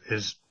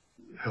his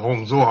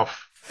Holmes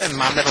off. And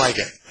Mom didn't like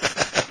it.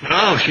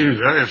 No, she was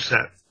very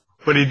upset.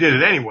 But he did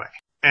it anyway.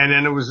 And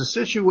then there was a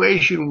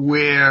situation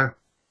where,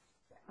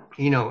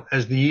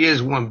 as the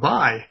years went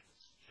by,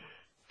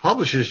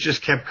 publishers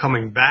just kept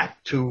coming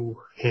back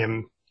to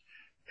him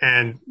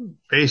and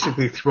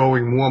basically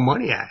throwing more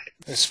money at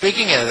it.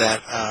 Speaking of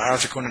that,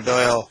 Arthur Conan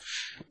Doyle,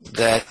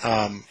 that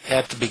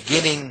at the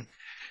beginning,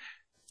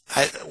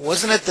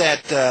 wasn't it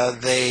that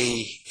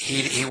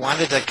he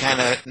wanted to kind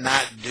of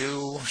not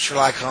do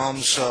Sherlock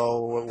Holmes?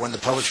 So when the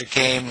publisher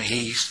came,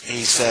 he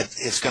said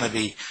it's going to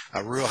be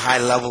a real high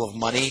level of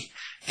money,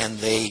 and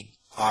they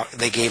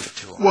gave it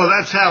to him. Well,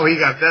 that's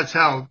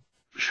how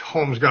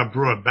Holmes got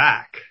brought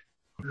back.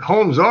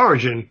 Holmes'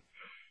 origin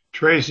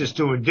traces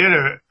to a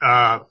dinner.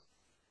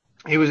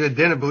 He was at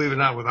dinner, believe it or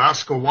not, with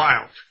Oscar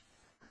Wilde.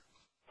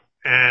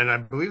 And I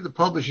believe the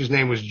publisher's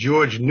name was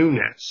George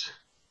Nunez.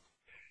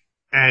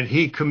 And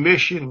he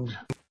commissioned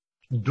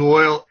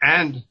Doyle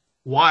and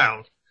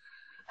Wilde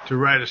to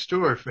write a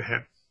story for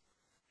him.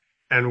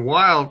 And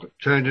Wilde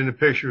turned in a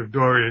picture of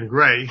Dorian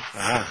Gray,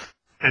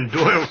 and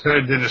Doyle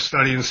turned in A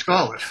Study in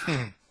Scarlet.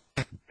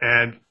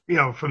 And,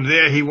 from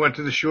there he went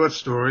to the short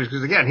stories,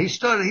 because again,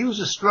 he was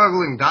a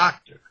struggling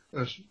doctor.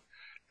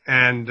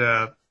 And,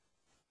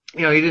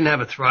 he didn't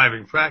have a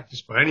thriving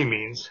practice by any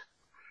means.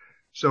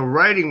 So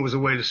writing was a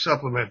way to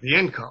supplement the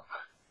income.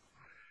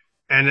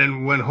 And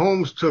then when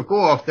Holmes took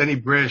off, then he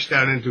branched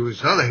out into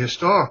his other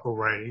historical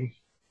writing.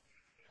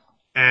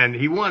 And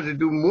he wanted to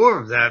do more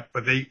of that,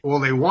 but all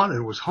they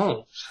wanted was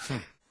Holmes.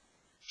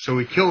 So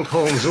he killed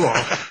Holmes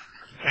off,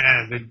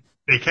 and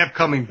they kept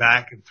coming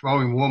back and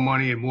throwing more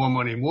money and more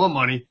money and more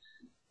money.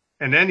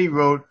 And then he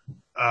wrote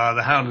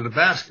The Hound of the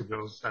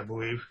Baskervilles, I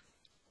believe.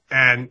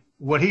 And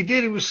what he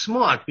did, he was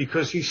smart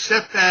because he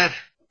set that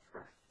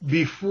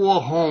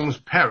before Holmes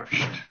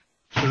perished.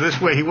 So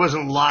this way he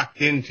wasn't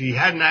locked into, he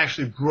hadn't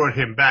actually brought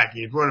him back.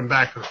 He had brought him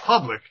back to the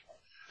public,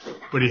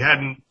 but he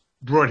hadn't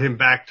brought him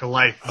back to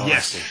life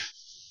yet.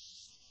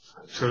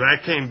 So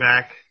that came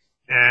back,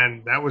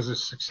 and that was a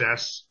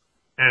success.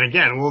 And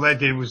again, all that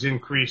did was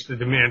increase the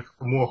demand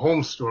for more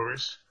Holmes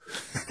stories.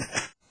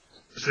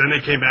 So then they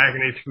came back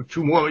and they threw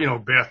 2 more,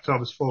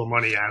 bathtubs full of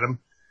money at him.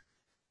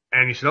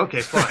 And he said,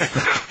 okay, fine.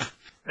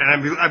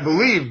 And I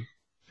believe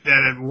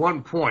that at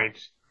one point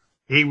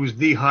he was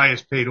the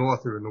highest paid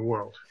author in the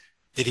world.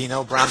 Did he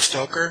know Bram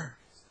Stoker?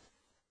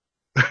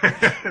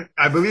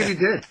 I believe he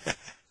did.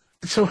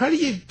 So how do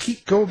you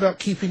go about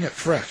keeping it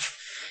fresh,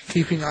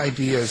 keeping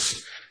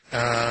ideas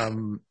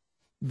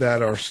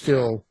that are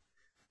still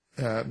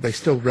they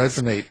still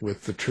resonate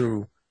with the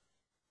true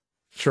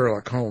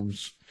Sherlock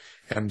Holmes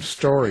and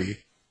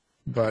story,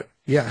 but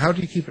yeah, how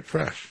do you keep it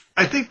fresh?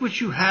 I think what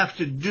you have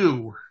to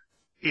do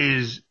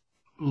is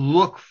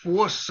look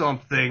for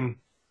something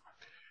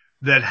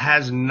that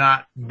has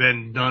not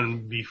been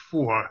done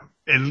before,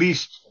 at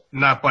least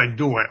not by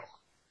Doyle.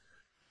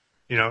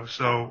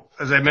 So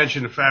as I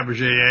mentioned, the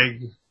Fabergé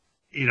egg,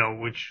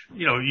 which,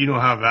 you know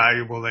how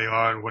valuable they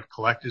are and what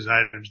collector's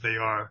items they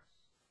are,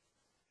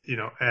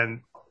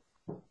 and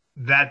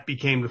that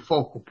became the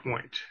focal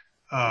point.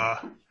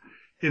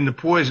 In The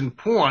Poisoned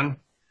Pawn,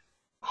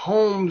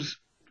 Holmes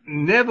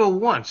never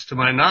once, to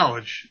my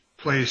knowledge,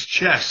 plays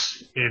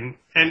chess in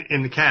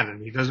the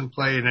canon. He doesn't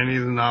play in any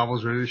of the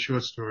novels or any of the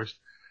short stories.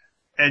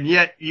 And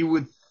yet you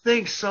would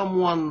think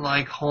someone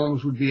like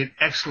Holmes would be an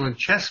excellent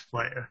chess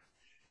player,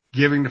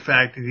 given the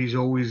fact that he's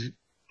always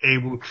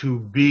able to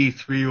be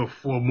 3 or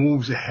 4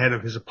 moves ahead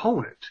of his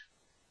opponent.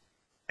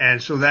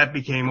 And so that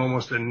became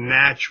almost a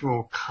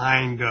natural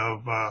kind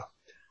of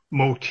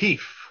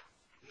motif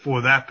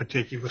for that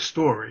particular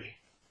story.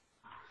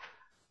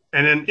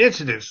 And then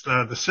Incidents,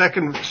 the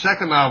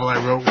second novel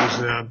I wrote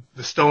was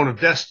The Stone of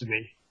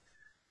Destiny.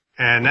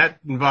 And that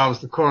involves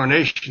the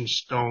Coronation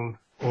Stone,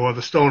 or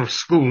the Stone of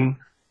Scone.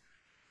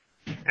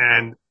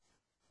 And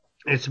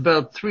it's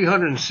about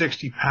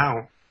 360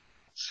 pounds.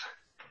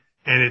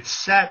 And it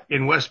sat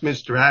in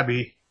Westminster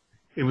Abbey.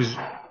 It was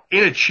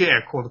in a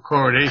chair called the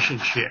Coronation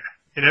Chair.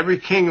 And every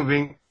Queen of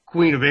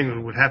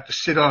England would have to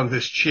sit on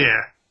this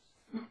chair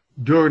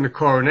during the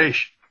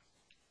coronation.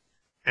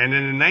 And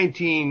then in I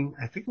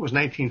think it was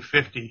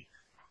 1950,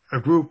 a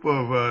group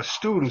of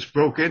students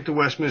broke into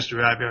Westminster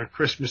Abbey on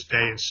Christmas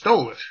Day and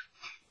stole it.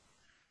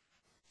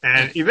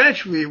 And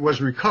eventually it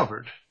was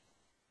recovered.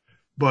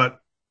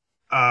 But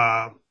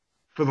for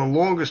the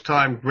longest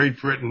time, Great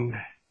Britain,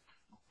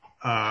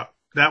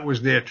 that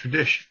was their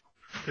tradition.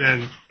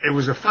 And it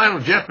was a Final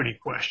Jeopardy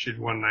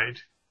question one night,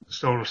 the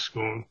Stone of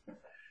Scone.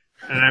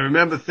 And I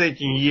remember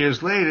thinking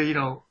years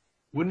later,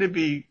 wouldn't it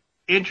be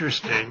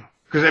interesting?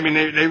 Because,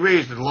 they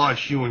raised a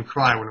large hue and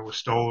cry when it was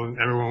stolen.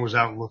 Everyone was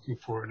out looking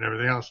for it and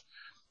everything else.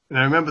 And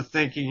I remember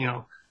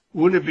thinking,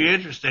 wouldn't it be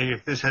interesting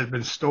if this had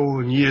been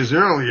stolen years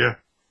earlier,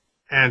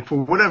 and for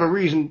whatever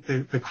reason,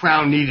 the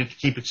Crown needed to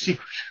keep it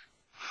secret.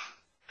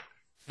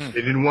 They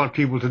didn't want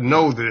people to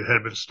know that it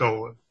had been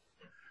stolen.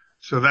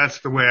 So that's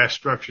the way I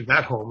structured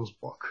that Holmes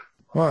book.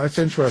 Well, that's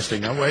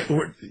interesting.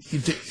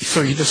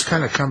 So you just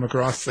kind of come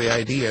across the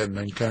idea and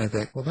then you kind of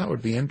think, well, that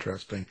would be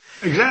interesting.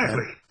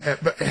 Exactly.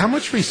 But how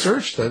much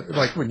research,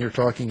 like when you're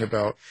talking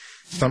about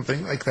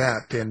something like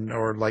that,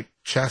 or like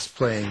chess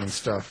playing and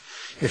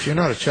stuff, if you're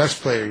not a chess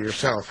player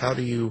yourself, how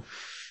do you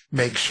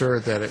make sure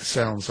that it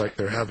sounds like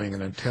they're having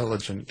an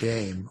intelligent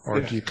game,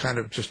 or do you kind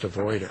of just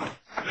avoid it?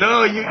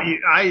 No,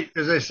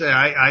 as I say,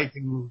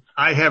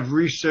 I have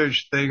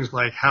researched things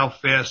like how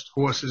fast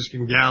horses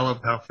can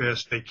gallop, how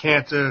fast they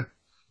canter.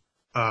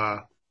 I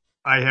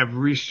have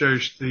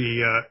researched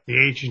the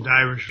ancient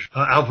Irish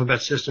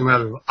alphabet system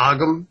out of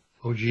Ogham,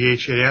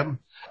 O-G-H-A-M.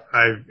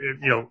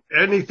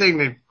 Anything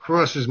that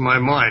crosses my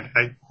mind.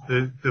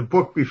 The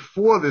book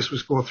before this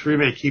was called Three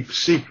May Keep a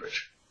Secret.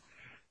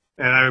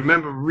 And I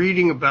remember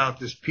reading about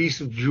this piece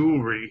of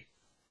jewelry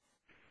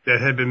that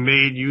had been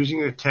made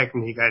using a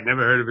technique I'd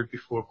never heard of it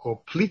before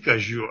called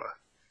plique-à-jour,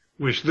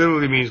 which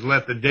literally means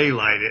let the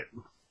daylight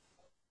in.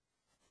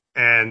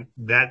 And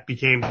that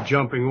became the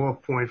jumping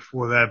off point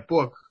for that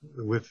book.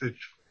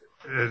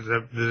 There's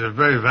a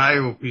very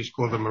valuable piece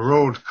called the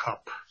Merode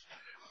Cup.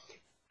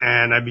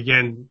 And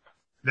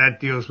that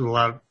deals with a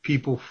lot of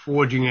people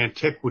forging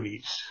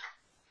antiquities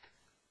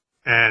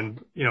and,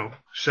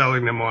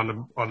 selling them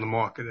on the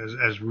market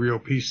as real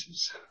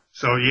pieces.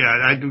 So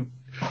yeah,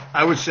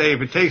 I would say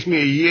if it takes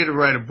me a year to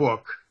write a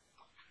book,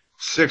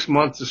 6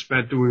 months is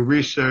spent doing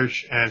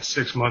research and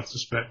 6 months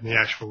is spent in the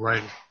actual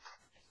writing.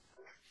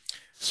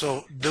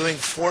 So doing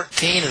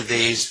 14 of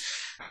these,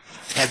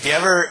 have you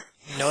ever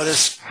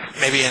notice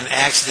maybe an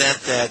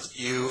accident that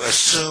you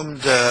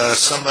assumed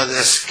some of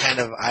this kind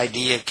of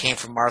idea came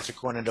from Arthur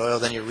Conan Doyle,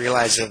 then you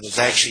realize it was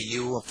actually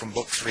you from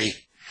book 3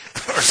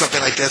 or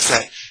something like this,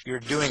 that you're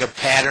doing a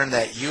pattern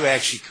that you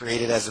actually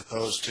created as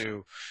opposed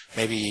to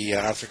maybe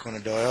Arthur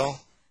Conan Doyle?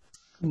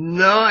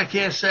 No, I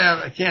can't say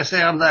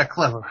I'm that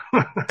clever.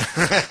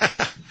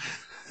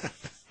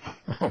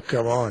 Oh,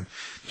 come on.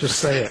 Just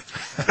say it.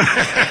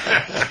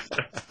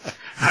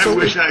 I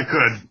wish I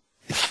could.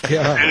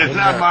 Yeah, and it's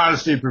not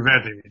modesty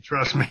preventing me,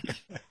 trust me.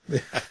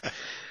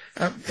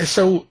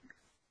 So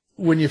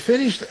when you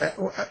finish,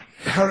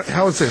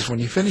 how is this? When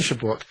you finish a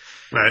book,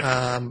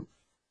 right?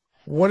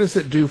 What does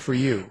it do for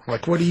you?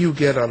 Like, what do you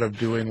get out of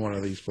doing one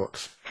of these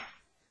books?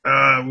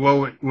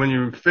 Well, when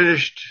you're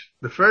finished,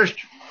 the first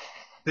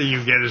thing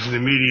you get is an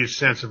immediate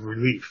sense of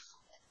relief.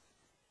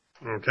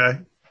 Okay?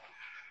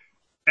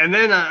 And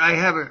then I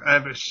have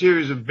a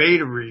series of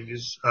beta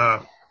readers,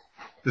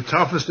 the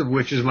toughest of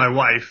which is my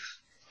wife.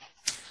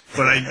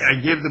 But I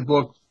give the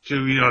book to,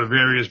 the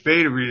various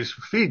beta readers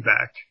for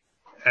feedback.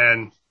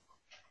 And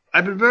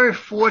I've been very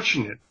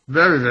fortunate,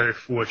 very, very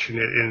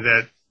fortunate in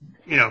that,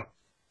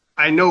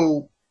 I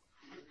know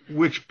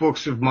which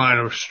books of mine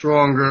are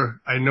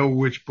stronger. I know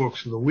which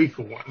books are the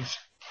weaker ones.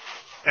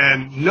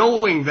 And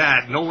knowing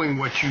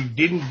what you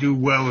didn't do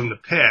well in the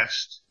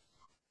past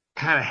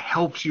kind of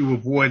helps you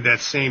avoid that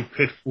same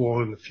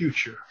pitfall in the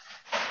future.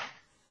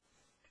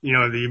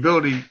 The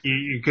ability,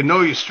 you can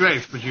know your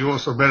strengths, but you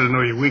also better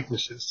know your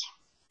weaknesses.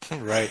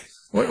 Right.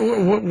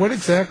 What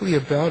exactly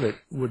about it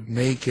would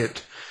make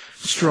it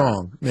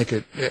strong, make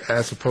it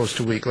as opposed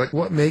to weak? Like,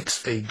 what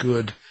makes a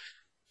good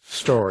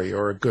story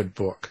or a good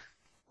book?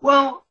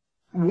 Well,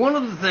 one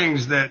of the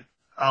things that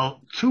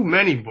too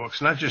many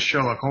books, not just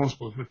Sherlock Holmes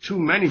books, but too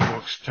many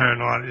books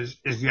turn on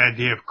is the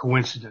idea of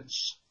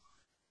coincidence.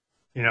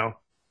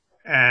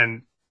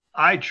 And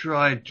I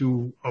try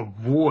to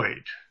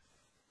avoid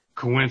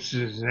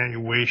coincidence in any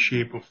way,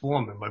 shape, or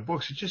form in my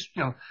books. It just,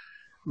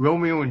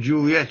 Romeo and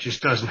Juliet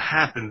just doesn't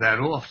happen that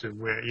often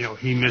where,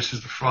 he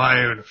misses the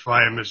friar and the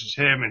friar misses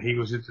him and he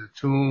goes into the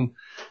tomb,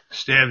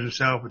 stabs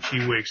himself and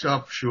she wakes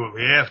up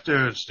shortly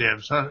after and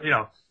stabs her.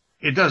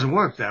 It doesn't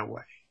work that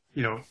way.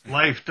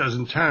 Life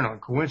doesn't turn on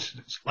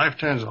coincidence. Life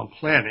turns on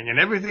planning, and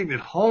everything that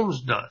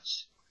Holmes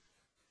does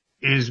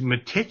is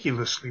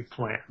meticulously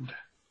planned.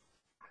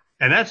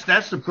 And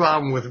that's the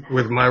problem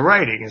with my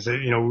writing is that,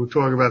 we were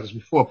talking about this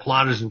before,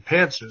 plotters and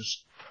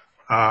pantsers.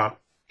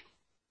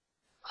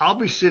 I'll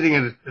be sitting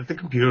at the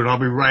computer and I'll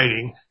be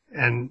writing,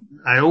 and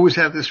I always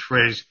have this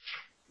phrase,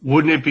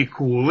 wouldn't it be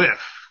cool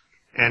if?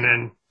 And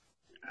then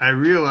I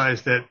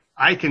realize that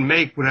I can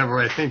make whatever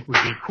I think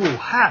would be cool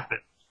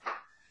happen.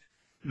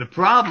 The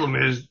problem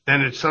is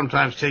then it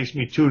sometimes takes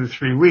me 2 to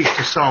 3 weeks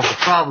to solve the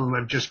problem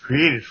I've just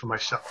created for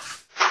myself.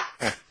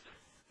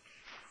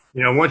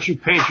 Once you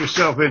paint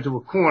yourself into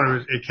a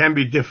corner, it can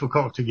be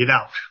difficult to get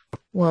out.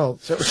 Well,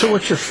 so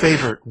what's your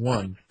favorite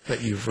one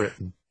that you've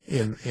written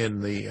in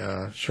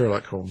the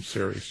Sherlock Holmes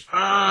series?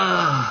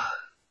 I'm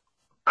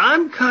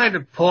kind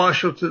of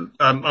partial to.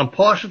 I'm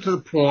partial to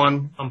the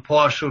Pawn. I'm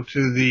partial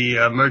to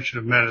the Merchant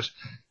of Venice.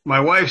 My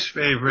wife's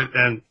favorite,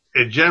 and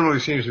it generally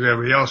seems to be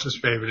everybody else's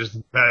favorite, is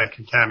the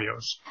Vatican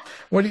cameos.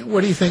 What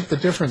do you think the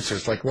difference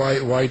is? Like,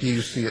 why do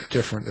you see it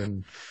different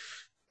than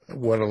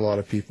what a lot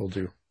of people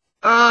do?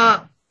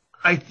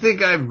 I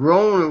think I've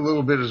grown a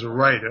little bit as a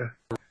writer,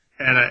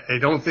 and I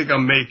don't think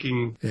I'm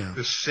making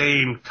the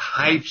same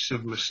types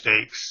of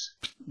mistakes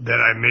that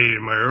I made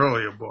in my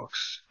earlier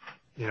books,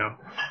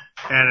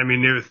 And I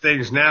mean, there are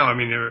things now,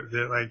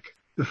 they're like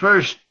the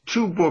first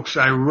 2 books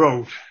I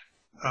wrote,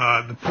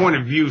 the point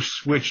of view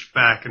switched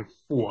back and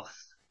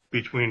forth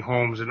between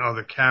Holmes and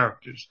other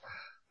characters.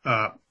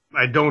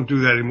 I don't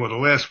do that anymore. The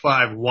last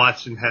 5,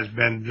 Watson has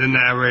been the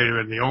narrator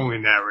and the only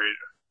narrator.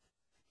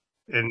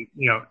 And,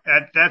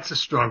 that's a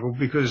struggle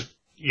because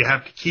you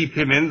have to keep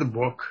him in the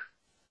book,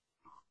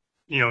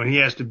 and he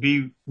has to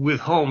be with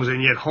Holmes,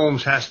 and yet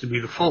Holmes has to be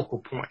the focal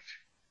point.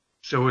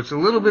 So it's a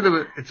little bit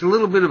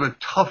of a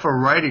tougher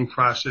writing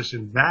process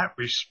in that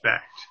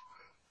respect.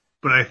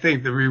 But I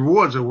think the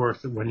rewards are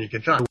worth it when you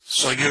get done.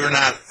 So we're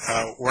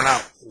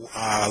not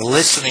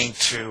listening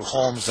to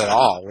Holmes at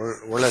all.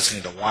 We're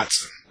listening to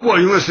Watson. Well,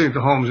 you're listening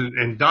to Holmes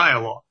in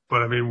dialogue,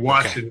 but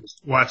Watson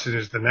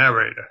is the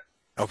narrator.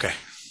 Okay.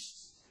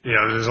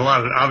 There's a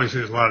lot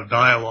of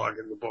dialogue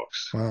in the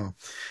books. Wow.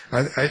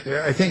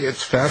 I think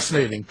it's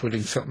fascinating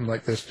putting something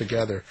like this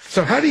together.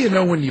 So how do you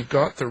know when you've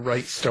got the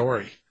right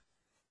story?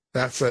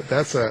 That's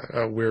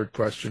a weird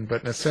question,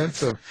 but in a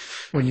sense of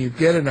when you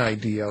get an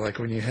idea, like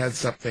when you had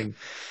something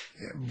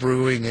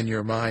brewing in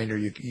your mind or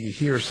you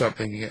hear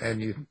something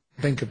and you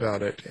think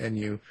about it and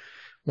you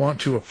want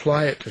to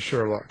apply it to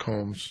Sherlock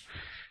Holmes,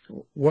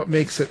 what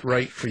makes it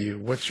right for you?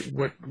 What's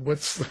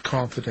the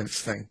confidence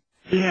thing?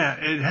 Yeah,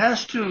 it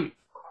has to.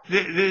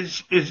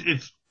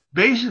 It's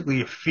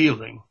basically a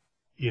feeling,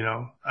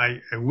 I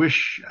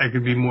wish I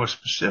could be more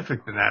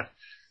specific than that,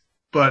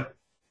 but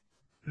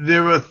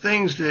there are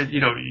things that,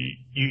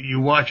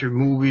 you watch a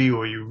movie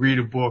or you read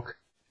a book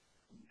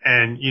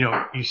And,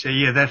 you say,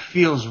 yeah, that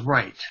feels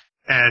right.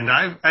 And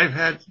I've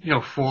had,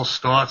 false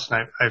starts,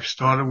 and I've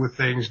started with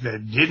things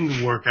that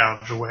didn't work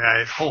out the way I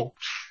had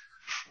hoped.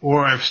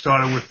 Or I've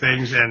started with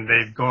things and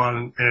they've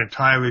gone an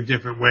entirely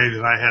different way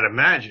than I had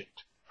imagined.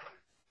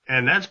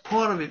 And that's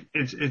part of it.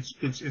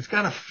 It's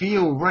got to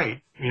feel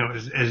right,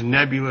 as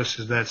nebulous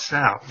as that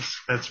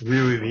sounds. That's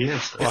really the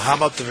answer. Well, how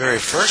about the very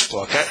first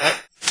book?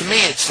 To me,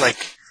 it's like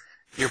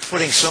you're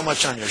putting so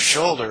much on your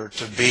shoulder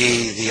to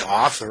be the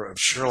author of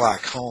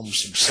Sherlock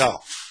Holmes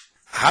himself.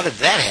 How did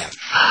that happen?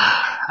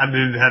 How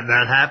did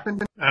that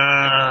happen?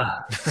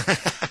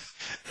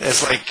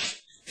 It's like,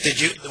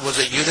 was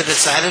it you that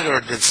decided,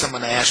 or did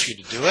someone ask you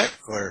to do it?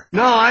 Or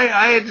no,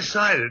 I had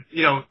decided.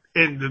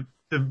 And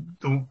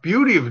the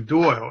beauty of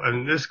Doyle,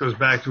 and this goes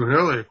back to an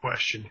earlier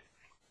question,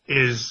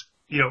 is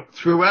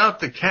throughout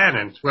the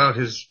canon, throughout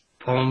his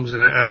poems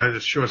and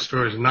his short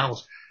stories and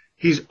novels,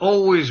 he's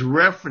always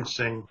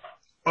referencing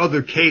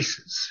other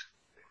cases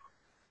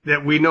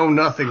that we know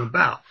nothing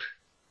about.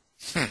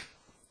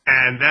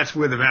 And that's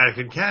where the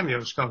Vatican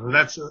cameos come from.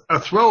 That's a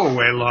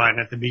throwaway line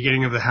at the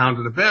beginning of The Hound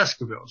of the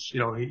Baskervilles.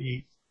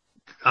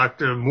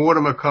 Dr.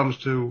 Mortimer comes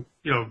to,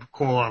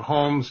 call on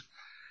Holmes,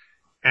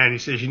 and he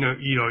says,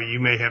 you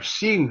may have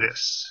seen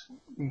this.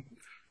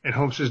 And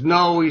Holmes says,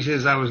 no. He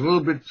says, I was a little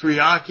bit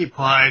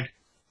preoccupied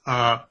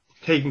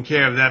taking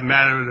care of that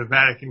matter of the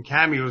Vatican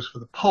cameos for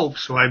the Pope,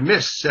 so I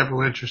missed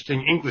several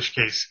interesting English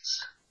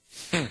cases.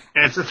 And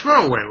it's a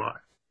throwaway line.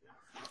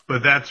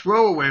 But that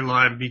throwaway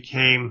line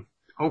became,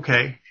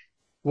 okay,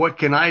 what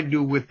can I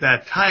do with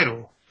that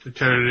title to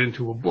turn it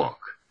into a book?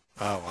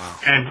 Oh, wow.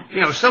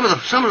 And, some of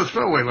the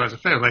throwaway lines are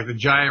famous, like the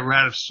giant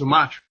rat of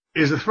Sumatra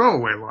is a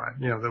throwaway line.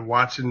 That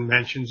Watson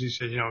mentions. He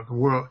said, the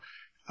world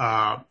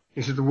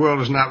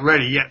is not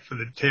ready yet for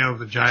the tale of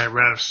the giant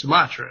rat of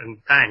Sumatra.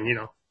 And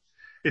bang,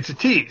 it's a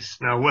tease.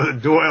 Now, whether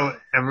Doyle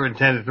ever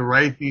intended to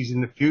write these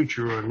in the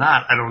future or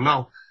not, I don't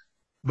know.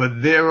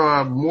 But there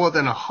are more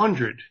than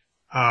 100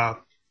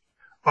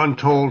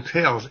 untold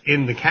tales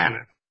in the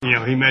canon.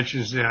 He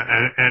mentions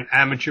an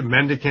amateur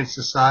mendicant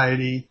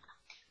society.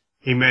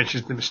 He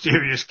mentions the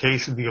mysterious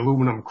case of the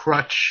aluminum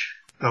crutch,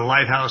 the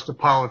lighthouse, the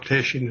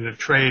politician, and the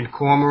trained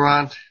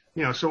cormorant.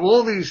 So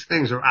all these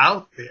things are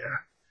out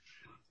there,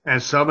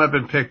 and some have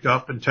been picked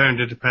up and turned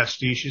into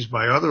pastiches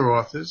by other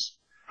authors.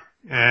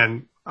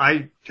 And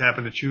I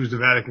happen to choose the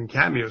Vatican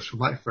cameos for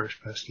my first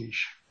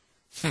pastiche.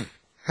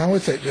 How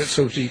is it?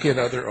 So do you get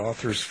other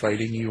authors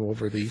fighting you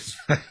over these?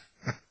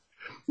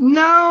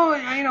 No,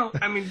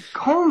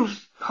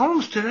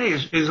 Holmes today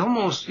is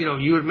almost,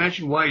 you had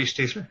mentioned why he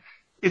stays.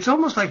 It's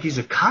almost like he's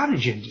a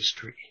cottage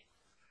industry.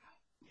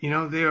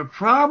 There are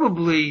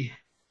probably,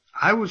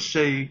 I would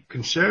say,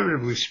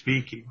 conservatively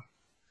speaking,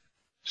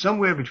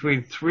 somewhere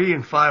between 300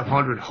 and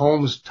 500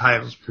 Holmes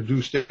titles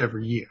produced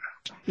every year.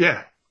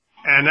 Yeah.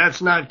 And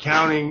that's not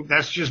counting,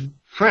 that's just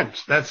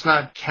print. That's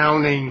not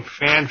counting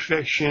fan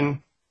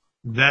fiction.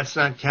 That's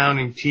not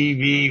counting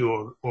TV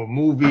or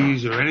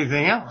movies or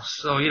anything else.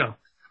 So,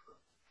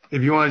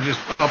 if you want to just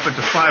up it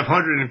to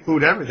 500 and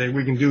include everything,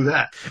 we can do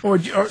that.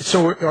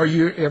 So are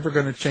you ever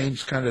going to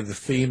change kind of the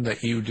theme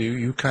that you do?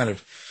 You kind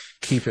of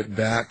keep it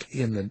back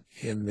in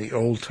the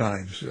old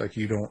times, like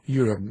you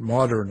have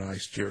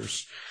modernized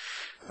yours.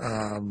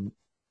 Or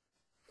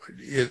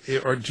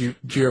do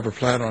you ever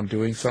plan on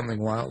doing something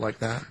wild like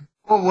that?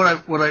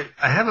 Well,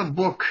 I have a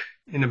book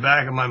in the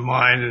back of my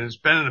mind, and it's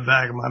been in the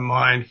back of my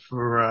mind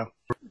for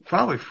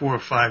probably 4 or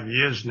 5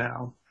 years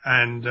now.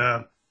 And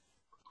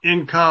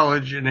in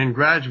college and in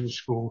graduate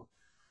school,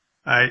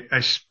 I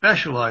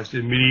specialized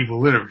in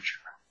medieval literature.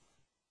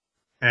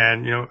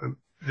 And,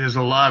 there's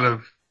a lot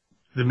of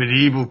the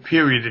medieval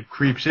period that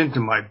creeps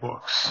into my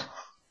books.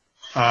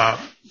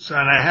 And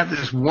I have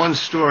this one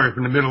story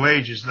from the Middle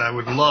Ages that I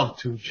would love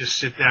to just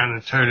sit down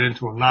and turn it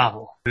into a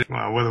novel.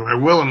 Well, whether I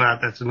will or not,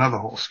 that's another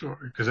whole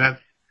story. Because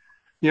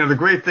the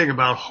great thing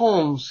about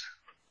Holmes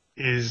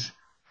is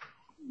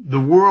the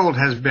world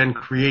has been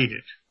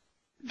created.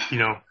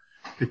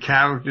 The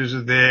characters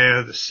are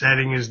there, the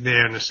setting is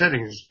there, and the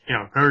setting is,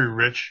 very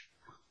rich.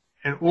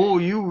 And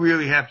all you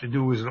really have to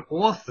do as an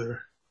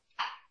author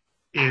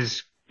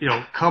is,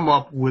 come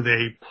up with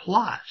a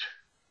plot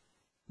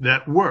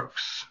that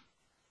works,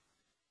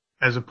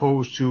 as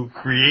opposed to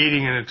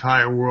creating an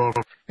entire world.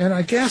 And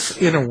I guess,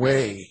 in a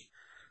way,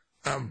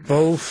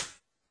 both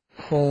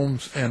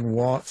Holmes and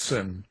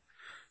Watson,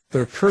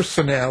 their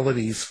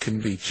personalities can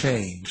be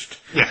changed.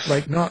 Yes.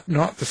 Like not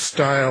the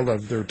style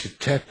of their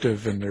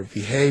detective and their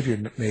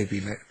behavior,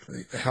 maybe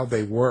how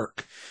they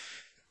work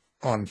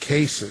on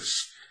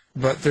cases,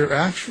 but their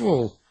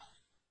actual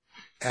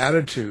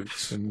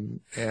attitudes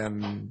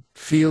and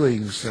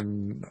feelings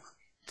and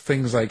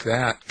things like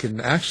that can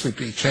actually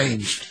be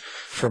changed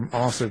from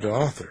author to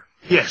author.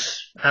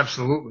 Yes,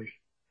 absolutely.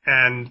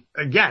 And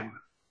again,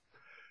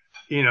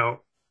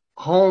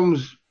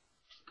 Holmes,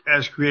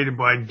 as created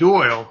by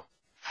Doyle,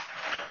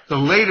 the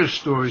later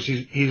stories,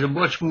 he's a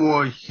much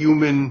more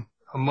human,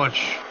 I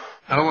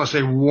don't want to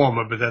say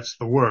warmer, but that's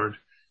the word.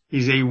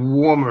 He's a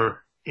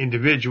warmer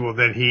individual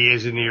than he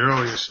is in the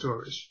earlier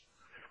stories.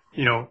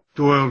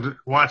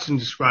 Watson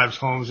describes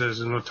Holmes as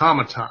an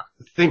automaton,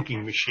 a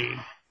thinking machine.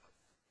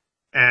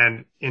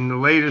 And in the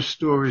later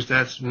stories,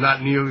 that's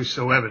not nearly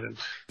so evident.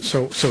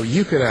 So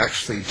you could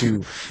actually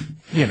do,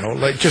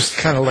 like just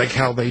kind of like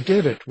how they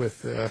did it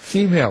with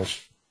females,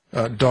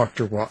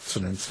 Dr.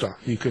 Watson and stuff.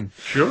 You can.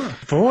 Sure.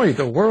 Boy,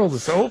 the world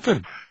is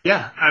open.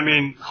 Yeah, I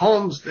mean,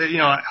 Holmes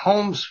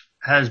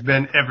has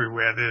been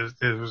everywhere.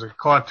 There was a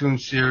cartoon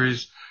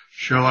series,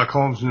 Sherlock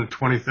Holmes in the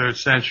 23rd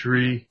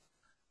Century.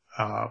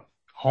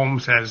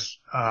 Holmes has,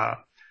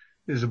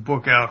 there's a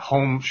book out,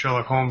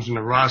 Sherlock Holmes and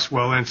the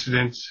Roswell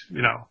Incident.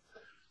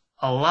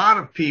 A lot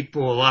of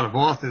people, a lot of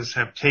authors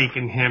have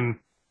taken him,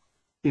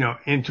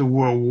 into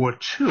World War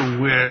II,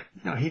 where,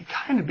 he'd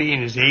kind of be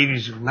in his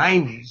 80s or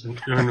 90s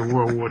during the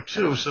World War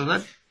II. So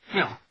that,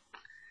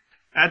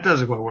 that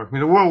doesn't quite work. I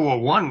mean, the World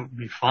War I would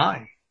be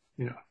fine.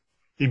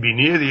 He'd be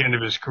near the end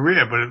of his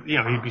career, but,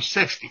 he'd be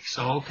 60.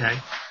 So, okay.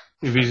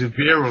 If he's a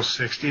Bureau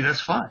 60, that's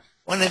fine.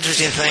 One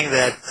interesting thing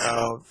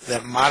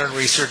that modern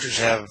researchers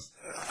have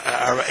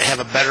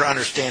a better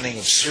understanding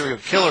of serial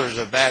killers.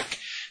 Back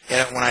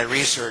when I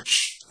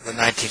researched the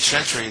 19th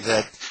century,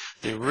 that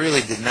they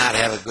really did not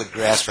have a good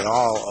grasp at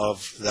all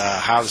of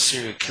how the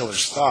serial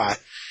killers thought.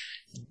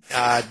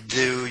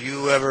 Do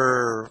you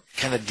ever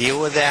kind of deal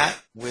with that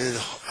with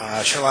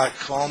Sherlock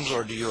Holmes,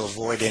 or do you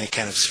avoid any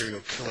kind of serial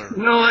killer?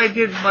 No, I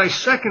did my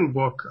second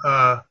book.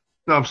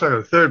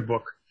 The third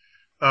book.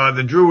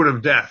 The Druid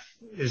of Death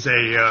is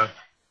a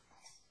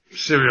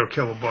serial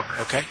killer book.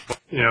 Okay.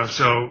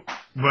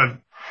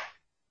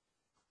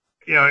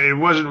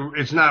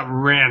 It's not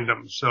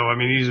random. So, I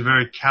mean, these are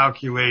very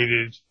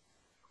calculated,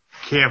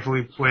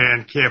 carefully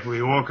planned,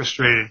 carefully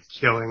orchestrated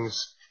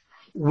killings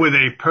with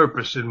a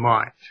purpose in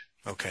mind.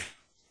 Okay.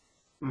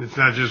 It's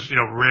not just,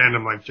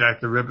 random like Jack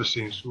the Ripper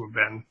seems to have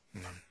been.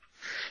 Mm-hmm.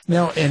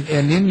 Now, and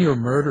in your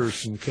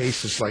murders and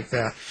cases like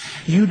that,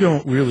 you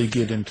don't really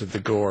get into the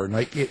gore.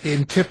 Like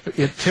in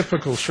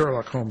typical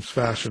Sherlock Holmes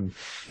fashion,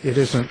 it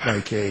isn't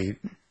like a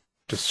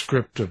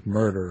descriptive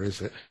murder,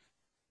 is it?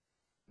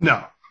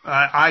 No,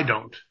 I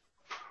don't.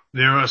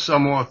 There are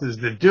some authors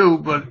that do,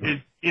 but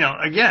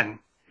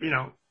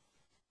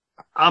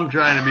I'm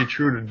trying to be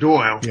true to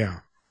Doyle. Yeah.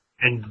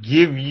 And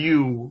give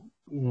you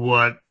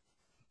what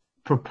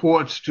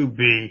purports to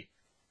be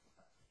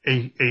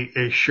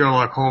a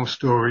Sherlock Holmes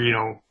story,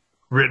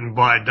 written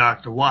by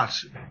Dr.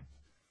 Watson.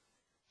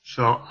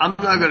 So I'm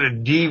not going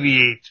to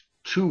deviate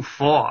too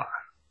far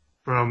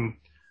from,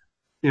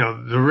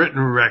 the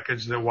written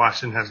records that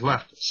Watson has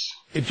left us.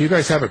 Do you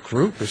guys have a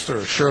group? Is there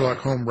a Sherlock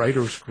Holmes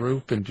writers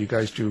group? And do you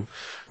guys do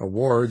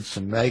awards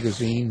and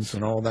magazines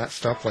and all that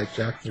stuff like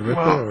Jack the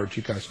Ripper, or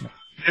do you guys know?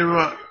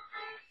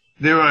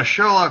 There are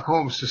Sherlock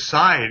Holmes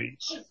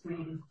societies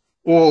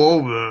all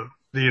over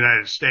the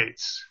United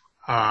States.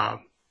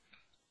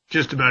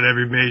 Just about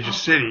every major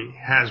city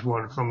has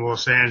one, from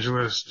Los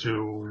Angeles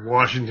to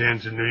Washington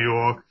to New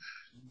York,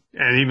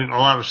 and even a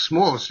lot of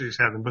smaller cities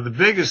have them. But the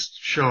biggest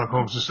Sherlock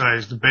Holmes society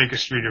is the Baker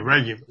Street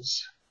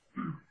Irregulars.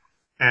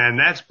 And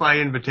that's by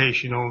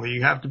invitation only.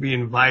 You have to be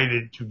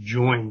invited to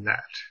join that.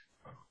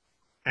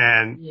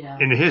 And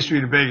in the history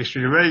of the Baker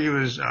Street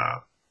Irregulars,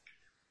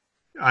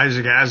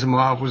 Isaac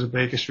Asimov was a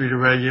Baker Street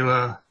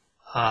Irregular.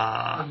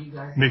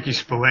 Mickey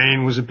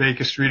Spillane was a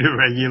Baker Street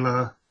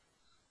Irregular.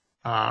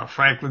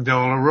 Franklin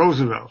Delano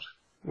Roosevelt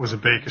was a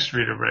Baker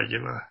Street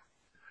Irregular.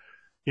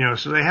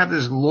 So they have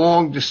this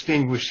long,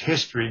 distinguished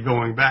history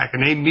going back,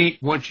 and they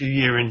meet once a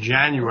year in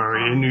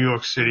January in New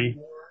York City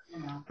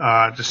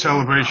to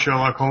celebrate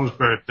Sherlock Holmes'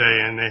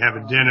 birthday, and they have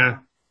a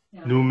dinner.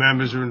 New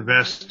members are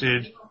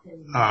invested.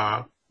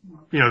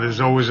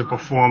 There's always a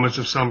performance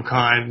of some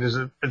kind.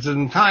 It's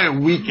an entire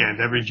weekend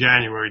every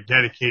January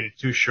dedicated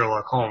to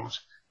Sherlock Holmes,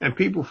 and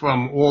people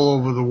from all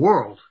over the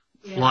world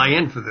fly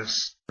in for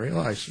this. I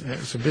realize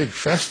it's a big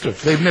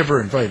festive. They've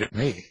never invited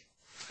me.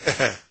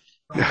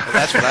 Well,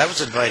 that's what I was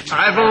invited to.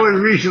 I've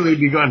only recently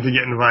begun to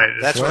get invited.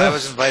 That's what I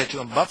was invited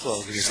to in Buffalo,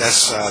 because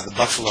that's the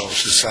Buffalo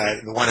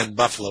Society, the one in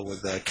Buffalo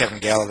with Kevin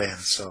Gallivan.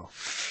 So,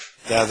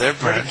 yeah, they're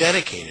pretty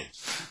dedicated.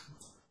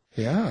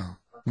 Yeah,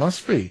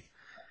 must be.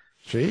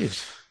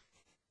 Jeez.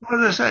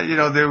 Well, as I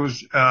said, there was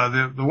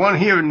the one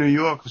here in New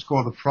York was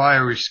called the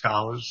Priory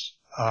Scholars.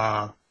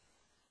 I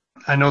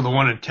know the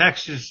one in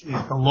Texas is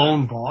the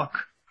Lone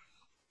Bark.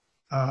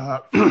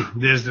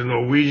 There's the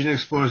Norwegian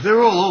Explorers.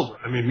 They're all over.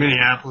 I mean,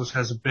 Minneapolis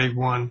has a big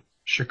one.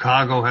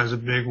 Chicago has a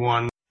big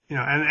one.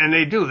 And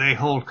they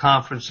hold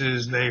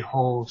conferences. They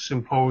hold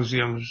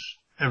symposiums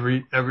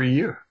every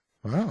year.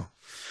 Wow.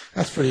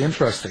 That's pretty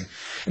interesting.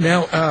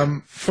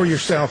 Now, for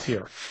yourself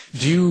here,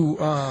 do you,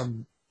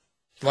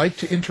 like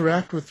to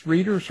interact with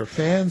readers or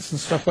fans and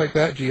stuff like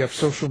that? Do you have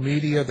social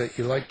media that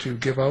you like to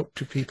give out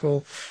to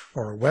people,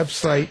 or a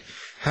website?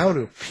 How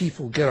do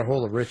people get a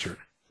hold of Richard?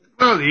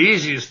 Well, the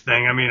easiest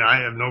thing,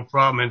 I have no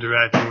problem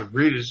interacting with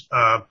readers.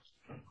 The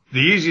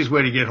easiest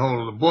way to get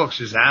hold of the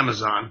books is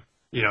Amazon.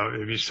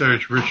 If you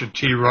search Richard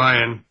T.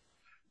 Ryan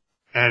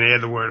and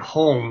add the word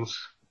Holmes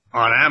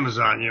on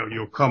Amazon,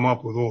 you'll come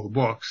up with all the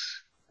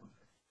books.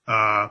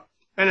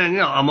 And then,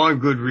 I'm on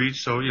Goodreads,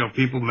 so,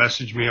 people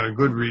message me on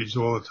Goodreads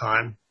all the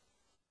time.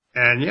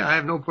 And I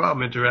have no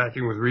problem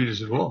interacting with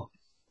readers at all.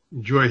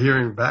 Enjoy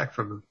hearing back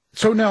from them.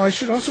 So now I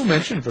should also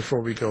mention before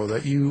we go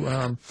that you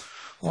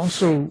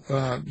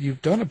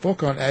you've done a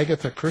book on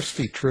Agatha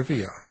Christie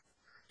trivia.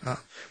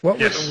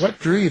 What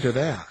drew you to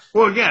that?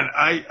 Well, again,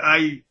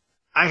 I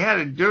had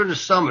it during the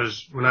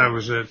summers when I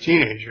was a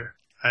teenager.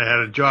 I had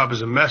a job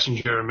as a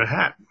messenger in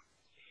Manhattan.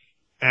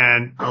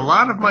 And a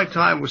lot of my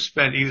time was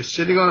spent either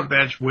sitting on a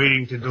bench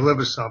waiting to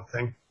deliver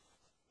something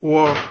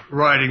or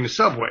riding the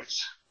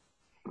subways.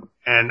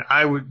 And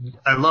I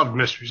loved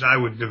mysteries. I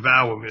would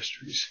devour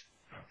mysteries.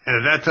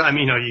 And at that time,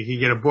 you could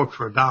get a book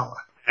for $1.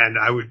 And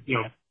I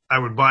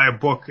would buy a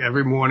book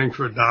every morning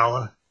for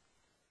 $1.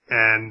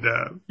 And,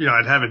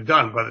 I'd have it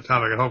done by the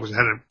time I got home because I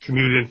had to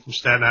commute in from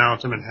Staten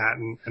Island to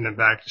Manhattan and then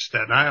back to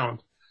Staten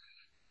Island.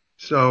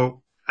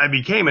 So I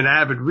became an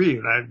avid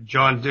reader. I had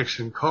John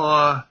Dixon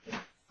Carr,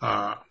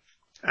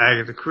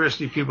 Agatha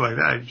Christie, people like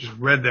that. I just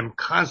read them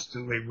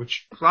constantly,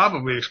 which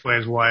probably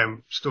explains why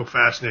I'm still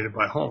fascinated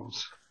by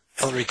Holmes.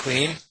 Ellery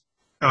Queen,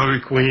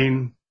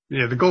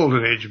 the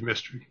golden age of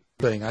mystery.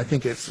 I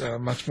think it's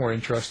much more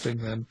interesting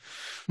than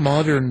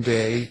modern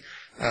day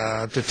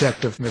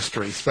detective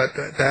mysteries, but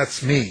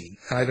that's me.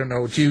 I don't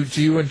know. Do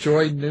you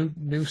enjoy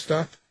new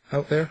stuff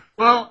out there?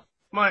 Well,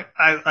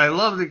 I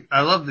love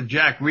the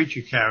Jack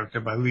Reacher character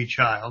by Lee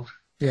Child.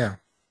 Yeah,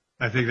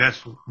 I think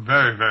that's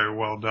very, very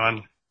well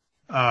done.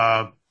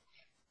 My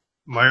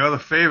other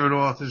favorite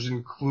authors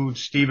include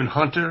Stephen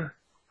Hunter,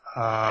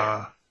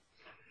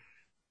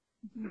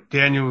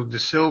 Daniel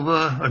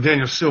Silva,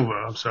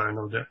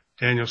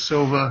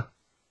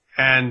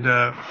 and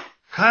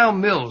Kyle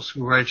Mills,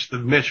 who writes the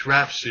Mitch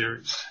Rapp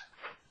series.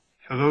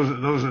 So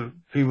those are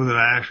people that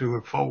I actually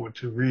look forward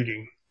to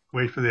reading.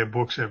 Wait for their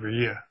books every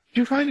year.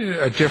 Do you find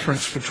a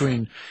difference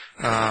between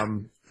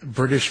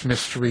British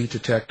mystery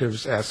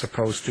detectives as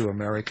opposed to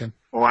American?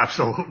 Oh,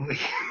 absolutely.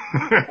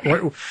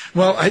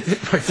 Well,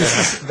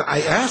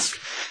 I ask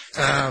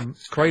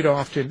quite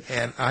often,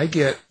 and I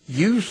get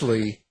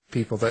usually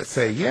people that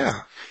say,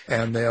 yeah,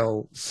 and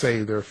they'll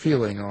say their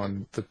feeling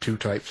on the two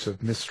types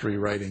of mystery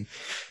writing.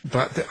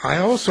 But I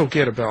also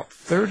get about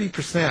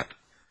 30%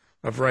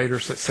 of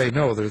writers that say,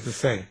 no, they're the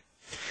same.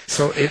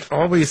 So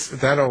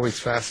that always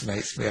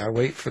fascinates me. I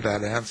wait for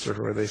that answer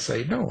where they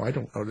say, no, I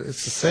don't know,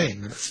 it's the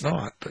same, and it's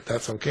not, but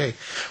that's okay.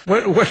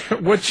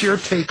 What's your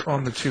take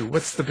on the two?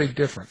 What's the big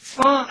difference?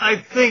 Well, I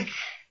think,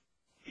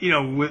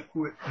 with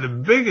the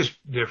biggest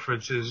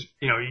difference is,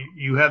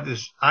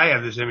 I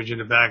have this image in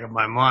the back of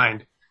my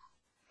mind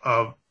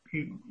of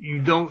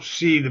you don't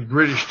see the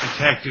British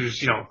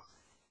detectives,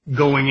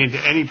 going into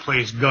any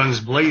place guns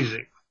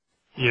blazing,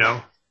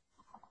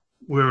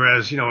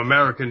 whereas,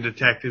 American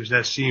detectives,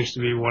 that seems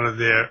to be one of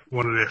their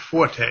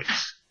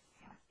fortes.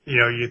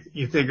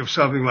 You think of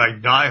something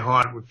like Die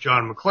Hard with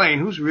John McClane,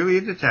 who's really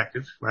a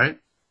detective, right?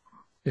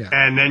 Yeah.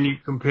 And then you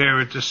compare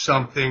it to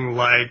something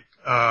like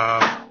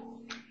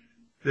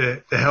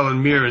the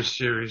Helen Mirren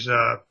series,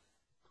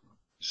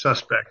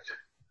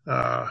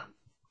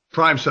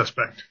 Prime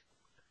Suspect.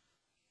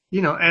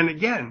 And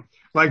again,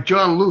 like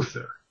John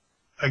Luther,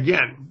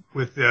 again,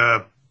 with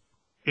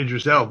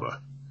Idris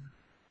Elba,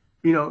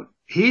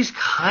 he's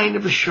kind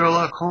of a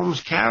Sherlock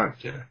Holmes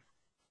character,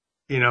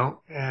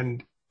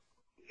 and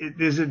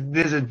there's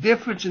a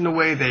difference in the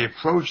way they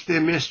approach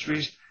their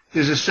mysteries.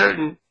 There's a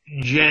certain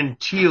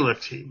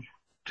gentility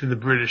to the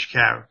British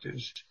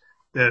characters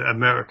that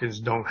Americans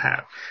don't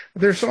have.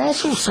 There's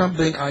also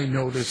something I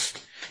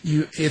noticed.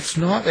 It's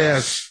not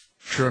as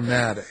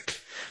dramatic.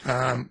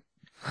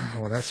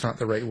 Well, that's not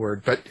the right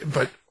word,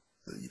 but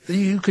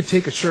you could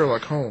take a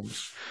Sherlock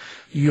Holmes.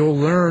 You'll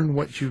learn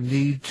what you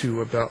need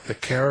to about the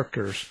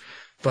characters,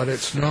 but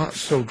it's not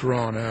so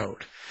drawn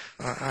out.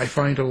 I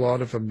find a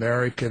lot of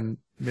American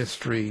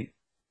mystery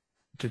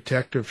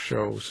detective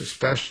shows,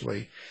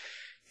 especially,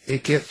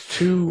 it gets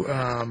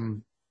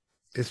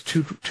it's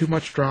too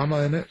much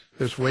drama in it.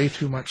 There's way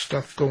too much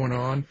stuff going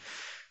on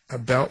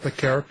about the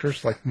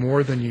characters, like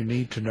more than you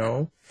need to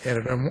know,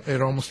 and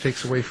it almost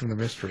takes away from the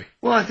mystery.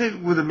 Well, I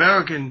think with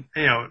American,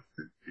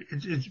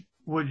 it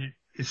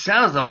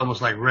sounds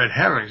almost like red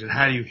herrings, and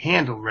how do you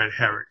handle red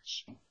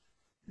herrings?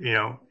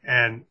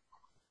 And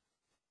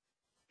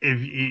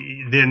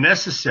if they're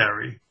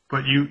necessary,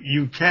 but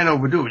you can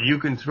overdo it. You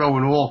can throw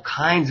in all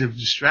kinds of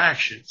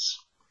distractions,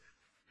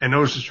 and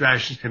those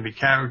distractions can be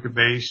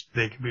character-based,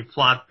 they can be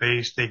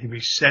plot-based, they can be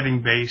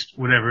setting-based,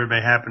 whatever it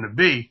may happen to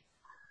be.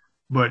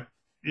 But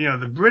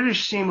the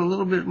British seem a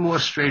little bit more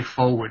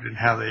straightforward in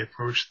how they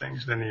approach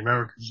things than the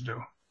Americans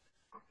do.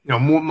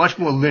 Much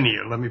more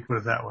linear, let me put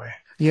it that way.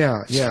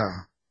 Yeah.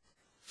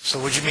 So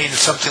would you mean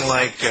something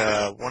like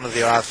one of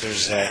the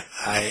authors that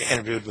I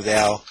interviewed with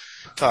Al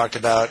talked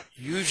about,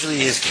 usually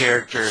his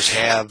characters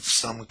have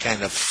some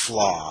kind of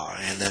flaw,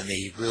 and then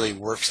he really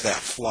works that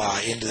flaw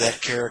into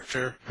that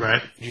character?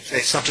 Right. You say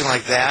something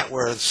like that,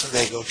 where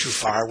they go too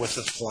far with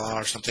the flaw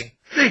or something?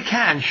 They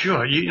can,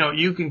 sure.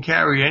 You can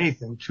carry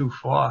anything too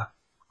far.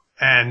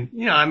 And,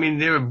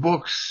 there are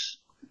books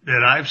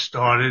that I've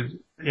started,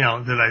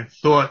 that I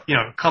thought,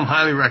 come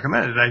highly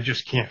recommended, I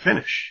just can't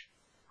finish.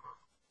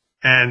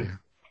 And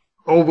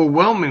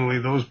overwhelmingly,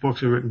 those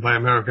books are written by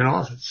American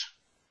authors.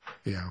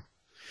 Yeah.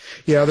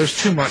 Yeah,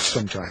 there's too much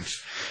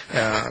sometimes.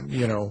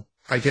 You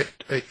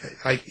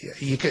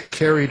get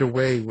carried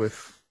away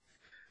with,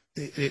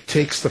 it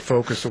takes the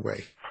focus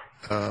away.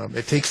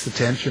 It takes the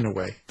tension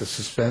away, the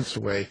suspense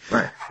away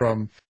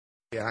from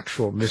the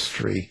actual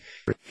mystery.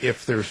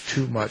 If there's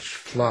too much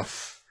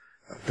fluff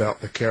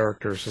about the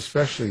characters,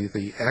 especially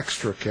the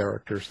extra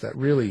characters that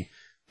really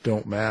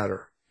don't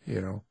matter,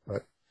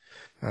 but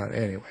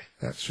anyway,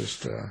 that's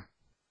just,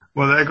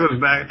 well,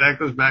 that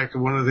goes back to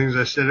one of the things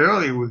I said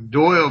earlier with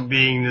Doyle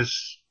being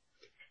this,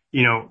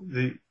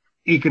 the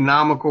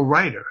economical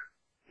writer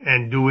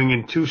and doing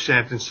in 2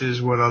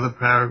 sentences what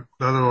other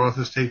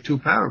authors take 2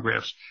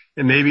 paragraphs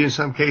and maybe in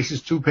some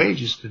cases 2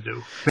 pages to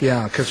do.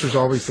 Yeah, because there's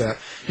always that,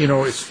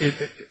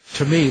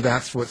 to me,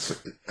 that's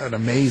what's an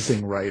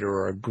amazing writer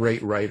or a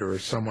great writer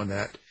is someone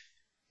that,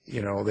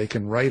 they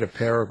can write a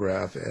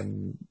paragraph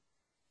and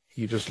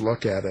you just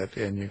look at it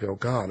and you go,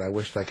 God, I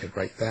wish I could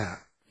write that.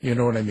 You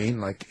know what I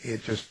mean? Like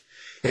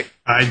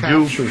I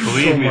do,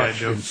 believe me, I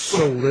do. And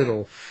so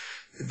little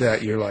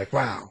that you're like,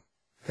 wow,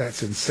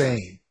 that's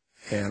insane.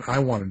 And I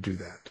want to do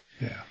that.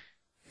 Yeah.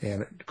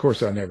 And of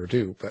course I never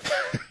do, but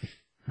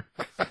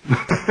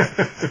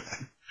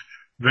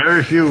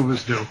very few of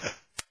us do.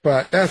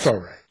 But that's all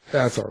right.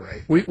 That's all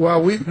right.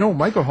 No,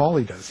 Michael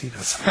Hawley does. He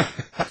does.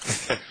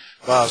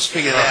 Well,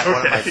 speaking of that,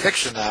 one of my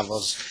fiction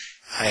novels,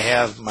 I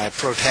have my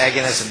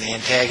protagonist and the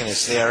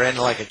antagonist. They are in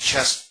like a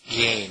chess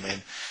game,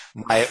 and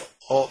my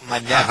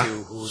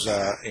nephew, who's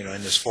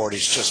in his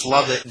 40s, just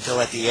loved it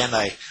until at the end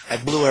I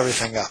blew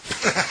everything up.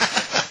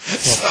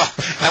 So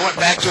I went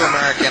back to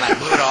America and I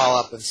blew it all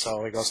up. And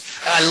so he goes,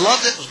 I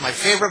loved it. It was my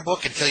favorite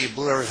book until you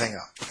blew everything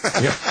up.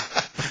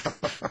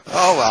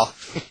 Oh well.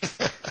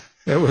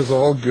 It was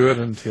all good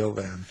until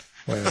then.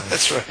 Well,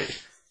 that's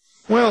right.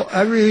 Well,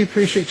 I really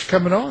appreciate you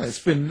coming on. It's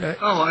been.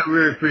 I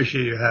really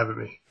appreciate you having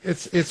me.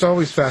 It's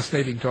always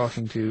fascinating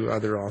talking to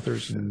other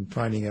authors and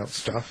finding out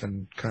stuff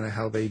and kind of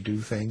how they do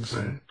things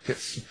and get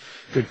some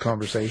good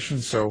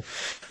conversation. So,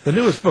 the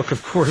newest book,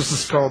 of course,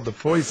 is called The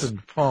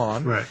Poisoned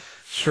Pawn,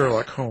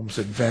 Sherlock Holmes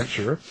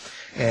Adventure,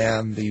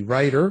 and the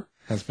writer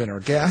has been our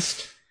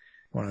guest.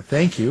 I want to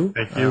thank you.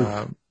 Thank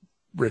you.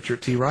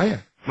 Richard T.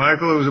 Ryan.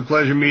 Michael, it was a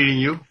pleasure meeting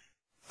you.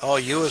 Oh,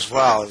 you as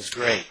well. It was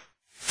great.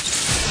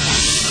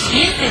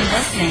 You've been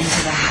listening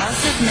to the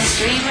House of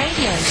Mystery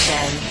radio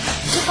show.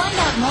 To find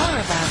out more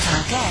about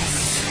our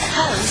guests,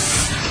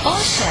 hosts, or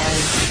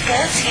shows, go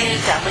to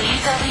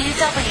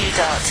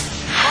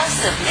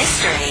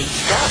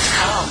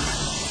www.houseofmystery.com.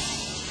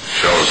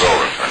 Show's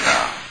over for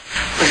now.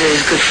 Was it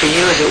as good for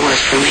you as it was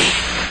for me?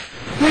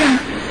 Well,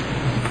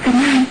 good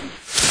night.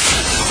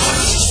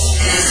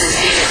 This has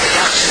been a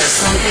production of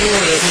Something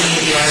Weird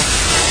Media.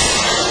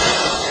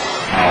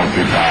 I'll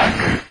be back.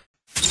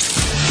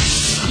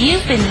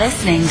 You've been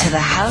listening to the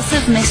House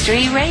of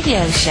Mystery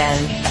radio show.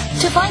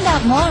 To find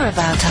out more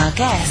about our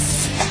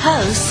guests,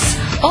 hosts,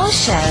 or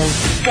shows,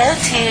 go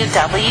to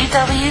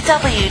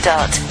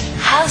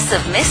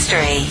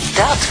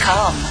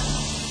www.houseofmystery.com.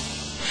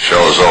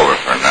 Show's over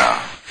for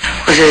now.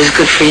 Was it as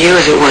good for you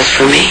as it was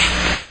for me?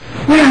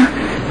 Well,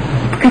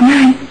 good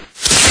night.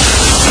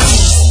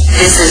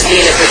 This has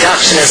been a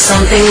production of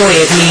Something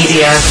Weird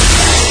Media.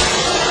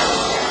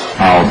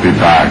 I'll be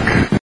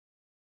back.